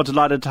Curran, so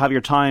delighted to have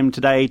your time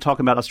today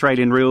talking about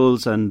Australian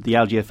rules and the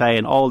LGFA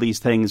and all these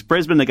things.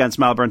 Brisbane against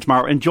Melbourne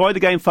tomorrow. Enjoy the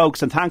game,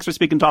 folks, and thanks for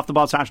speaking to Off the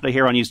Ball Saturday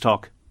here on News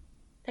Talk.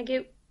 Thank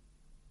you.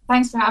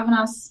 Thanks for having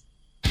us.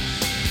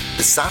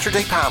 The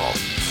Saturday Panel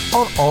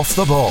on Off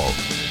the Ball.